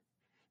Vader.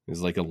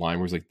 There's like a line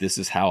where it's like, this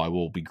is how I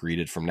will be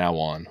greeted from now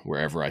on,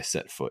 wherever I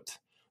set foot.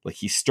 Like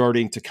he's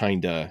starting to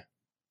kind of...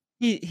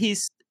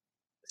 He's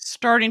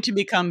starting to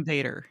become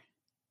Vader.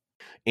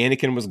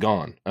 Anakin was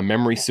gone. A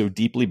memory so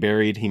deeply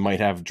buried, he might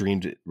have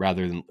dreamed it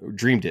rather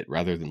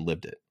than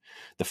lived it.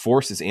 The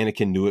Force, as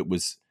Anakin knew it,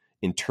 was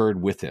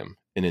interred with him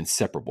and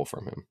inseparable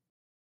from him.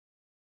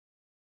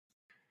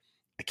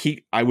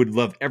 I would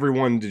love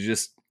everyone to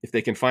just, if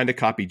they can find a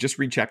copy, just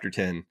read chapter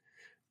 10,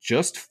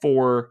 just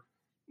for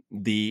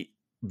the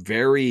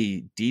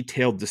very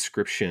detailed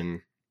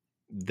description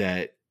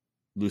that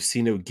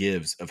Lucino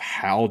gives of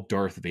how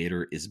Darth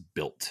Vader is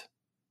built.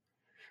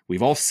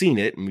 We've all seen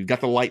it, and we've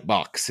got the light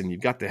box, and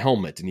you've got the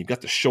helmet, and you've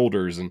got the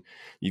shoulders, and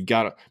you've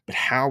got. But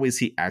how is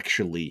he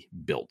actually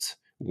built?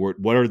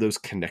 What are those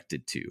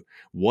connected to?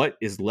 What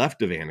is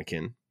left of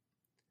Anakin?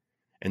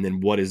 And then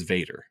what is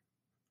Vader?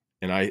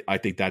 And I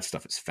think that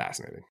stuff is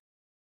fascinating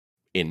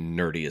and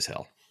nerdy as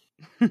hell.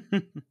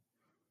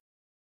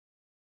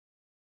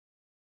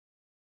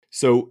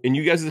 So, in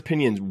you guys'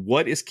 opinions,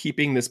 what is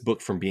keeping this book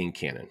from being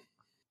canon?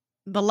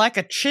 The lack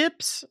of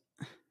chips.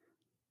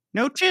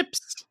 No chips.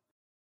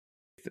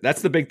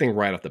 That's the big thing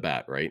right off the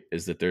bat, right?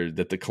 Is that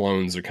the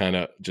clones are kind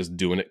of just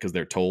doing it because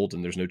they're told,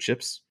 and there's no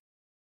chips.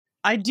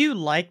 I do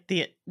like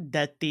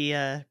that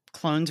the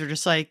clones are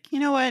just like, you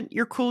know what?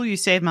 You're cool. You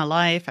saved my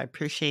life. I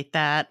appreciate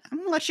that. I'm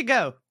gonna let you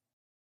go.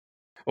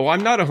 Oh,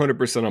 I'm not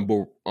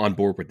 100% on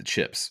board with the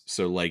chips,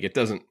 so like it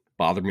doesn't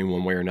bother me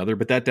one way or another.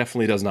 But that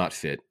definitely does not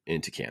fit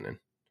into canon.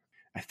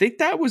 I think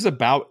that was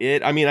about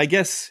it. I mean, I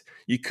guess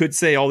you could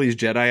say all these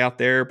Jedi out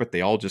there, but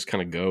they all just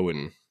kind of go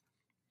and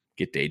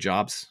get day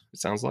jobs. It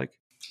sounds like.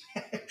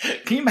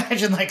 Can you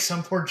imagine like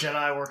some poor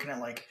Jedi working at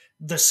like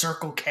the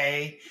Circle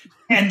K,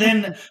 and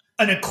then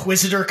an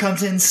Inquisitor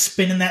comes in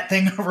spinning that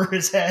thing over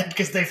his head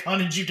because they've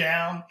hunted you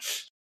down?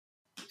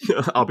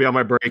 I'll be on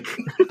my break.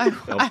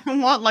 I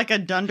want like a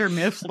Dunder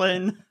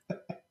Mifflin.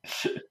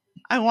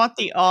 I want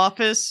The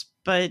Office,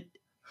 but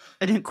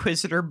an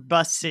Inquisitor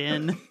busts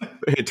in.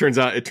 It turns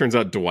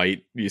out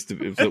Dwight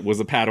was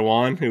a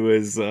Padawan who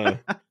was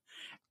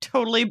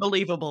totally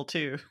believable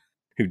too.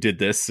 Who did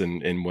this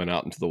and went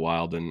out into the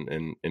wild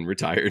and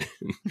retired.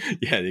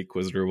 Yeah, the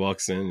Inquisitor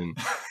walks in and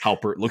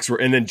Halpert looks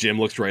and then Jim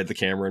looks right at the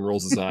camera and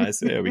rolls his eyes.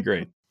 Yeah, it'd be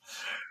great.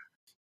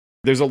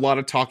 There's a lot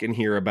of talk in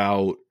here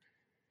about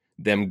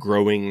them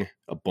growing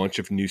a bunch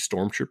of new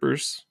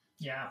stormtroopers.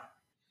 Yeah.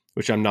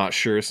 Which I'm not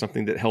sure is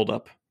something that held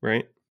up,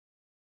 right?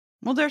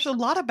 Well, there's a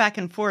lot of back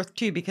and forth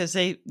too, because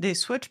they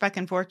switch back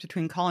and forth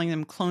between calling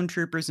them clone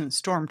troopers and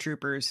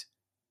stormtroopers.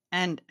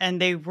 And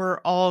they were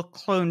all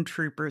clone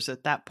troopers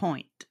at that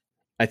point.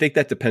 I think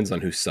that depends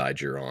on whose side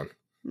you're on.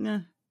 Yeah.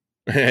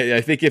 I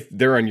think if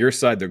they're on your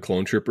side, they're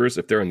clone troopers.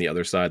 If they're on the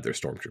other side, they're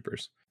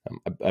stormtroopers.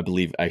 I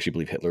actually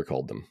believe Hitler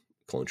called them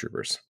clone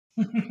troopers.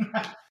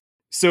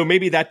 So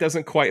maybe that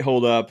doesn't quite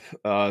hold up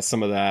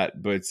some of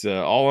that, but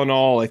all in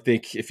all, I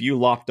think if you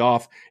lopped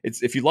off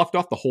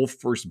the whole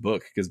first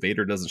book, because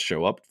Vader doesn't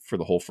show up for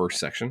the whole first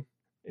section,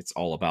 it's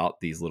all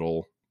about these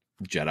little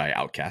Jedi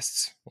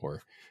outcasts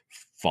or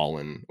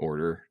fallen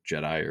order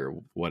Jedi or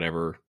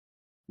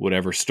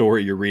whatever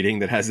story you're reading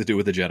that has to do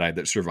with the Jedi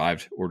that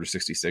survived Order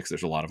 66.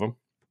 There's a lot of them.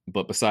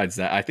 But besides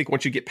that, I think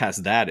once you get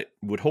past that, it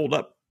would hold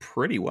up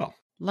pretty well.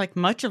 Like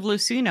much of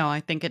Lucino, I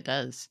think it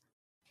does.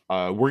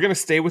 We're going to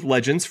stay with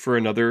Legends for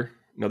another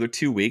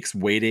 2 weeks,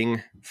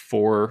 waiting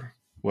for...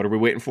 What are we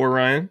waiting for,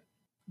 Ryan?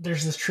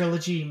 There's this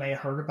trilogy you may have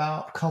heard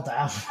about called the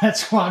Alphabet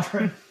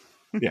Squadron.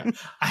 Yeah.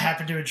 I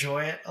happen to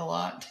enjoy it a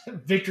lot.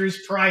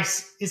 Victory's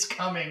Price is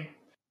coming.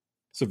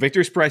 So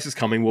Victory's Price is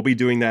coming. We'll be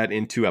doing that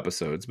in 2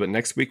 episodes. But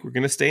next week, we're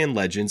going to stay in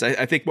Legends.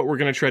 I think what we're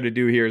going to try to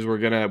do here is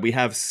we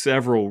have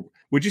several...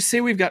 Would you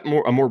say we've got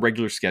a more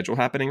regular schedule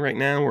happening right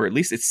now? Or at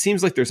least it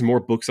seems like there's more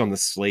books on the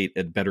slate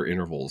at better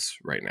intervals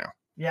right now.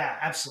 Yeah,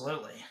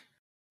 absolutely.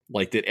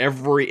 Like that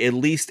at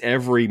least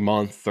every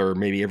month or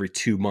maybe every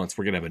 2 months,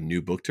 we're going to have a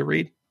new book to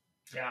read.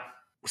 Yeah.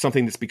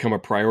 Something that's become a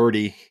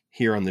priority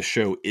here on the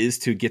show is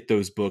to get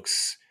those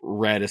books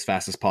read as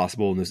fast as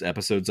possible and those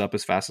episodes up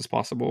as fast as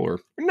possible, or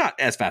not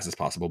as fast as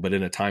possible, but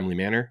in a timely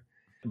manner.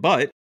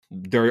 But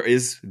there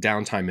is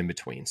downtime in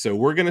between. So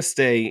we're going to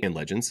stay in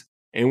Legends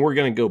and we're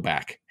going to go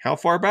back. How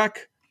far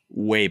back?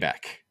 Way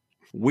back.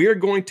 We're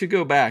going to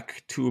go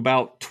back to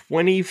about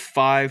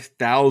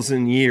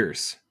 25,000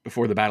 years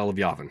before the Battle of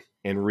Yavin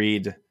and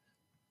read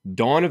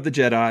Dawn of the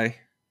Jedi,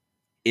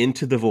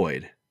 Into the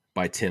Void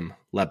by Tim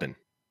Leben.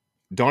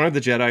 Dawn of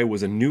the Jedi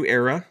was a new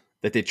era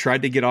that they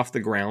tried to get off the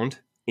ground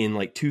in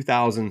like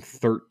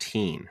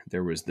 2013.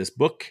 There was this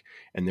book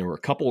and there were a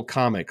couple of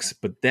comics,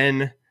 but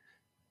then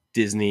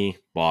Disney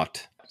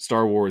bought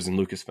Star Wars and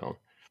Lucasfilm.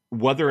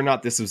 Whether or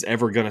not this was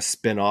ever going to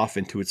spin off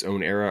into its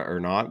own era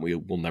or not, we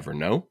will never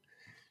know.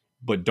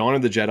 But Dawn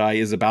of the Jedi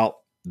is about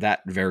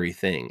that very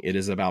thing. It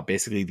is about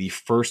basically the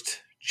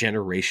first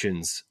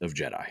generations of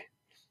Jedi.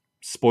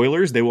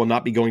 Spoilers, they will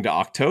not be going to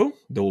Octo.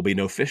 There will be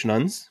no fish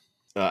nuns.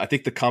 I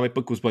think the comic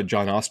book was by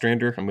John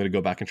Ostrander. I'm going to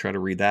go back and try to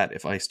read that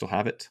if I still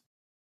have it.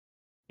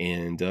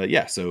 And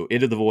so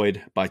Into the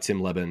Void by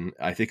Tim Leben.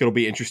 I think it'll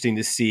be interesting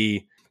to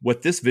see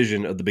what this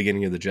vision of the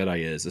beginning of the Jedi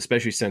is,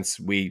 especially since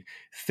we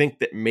think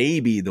that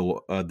maybe the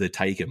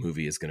Taika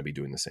movie is going to be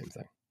doing the same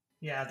thing.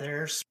 Yeah,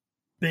 there's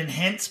been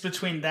hints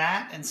between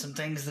that and some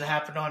things that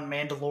happened on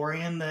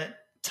Mandalorian that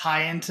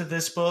tie into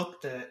this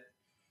book that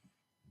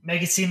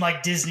make it seem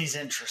like Disney's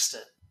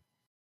interested.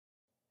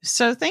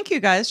 So thank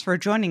you guys for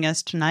joining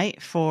us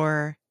tonight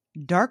for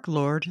Dark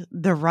Lord,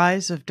 The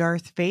Rise of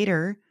Darth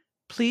Vader.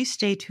 Please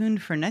stay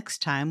tuned for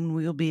next time when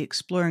we will be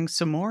exploring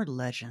some more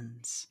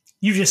legends.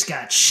 You just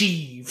got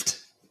sheeved.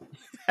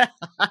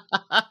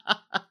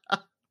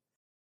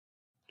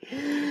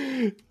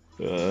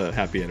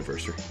 happy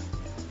anniversary.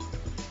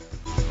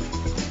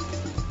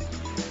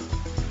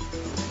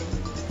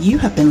 You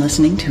have been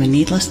listening to a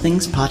Needless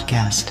Things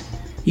podcast.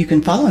 You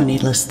can follow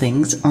Needless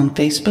Things on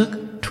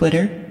Facebook,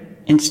 Twitter,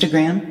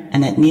 Instagram,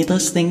 and at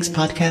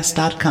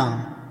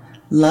needlessthingspodcast.com.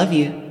 Love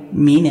you.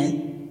 Mean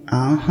it.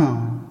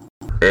 Uh-huh.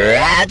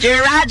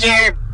 Roger, Roger.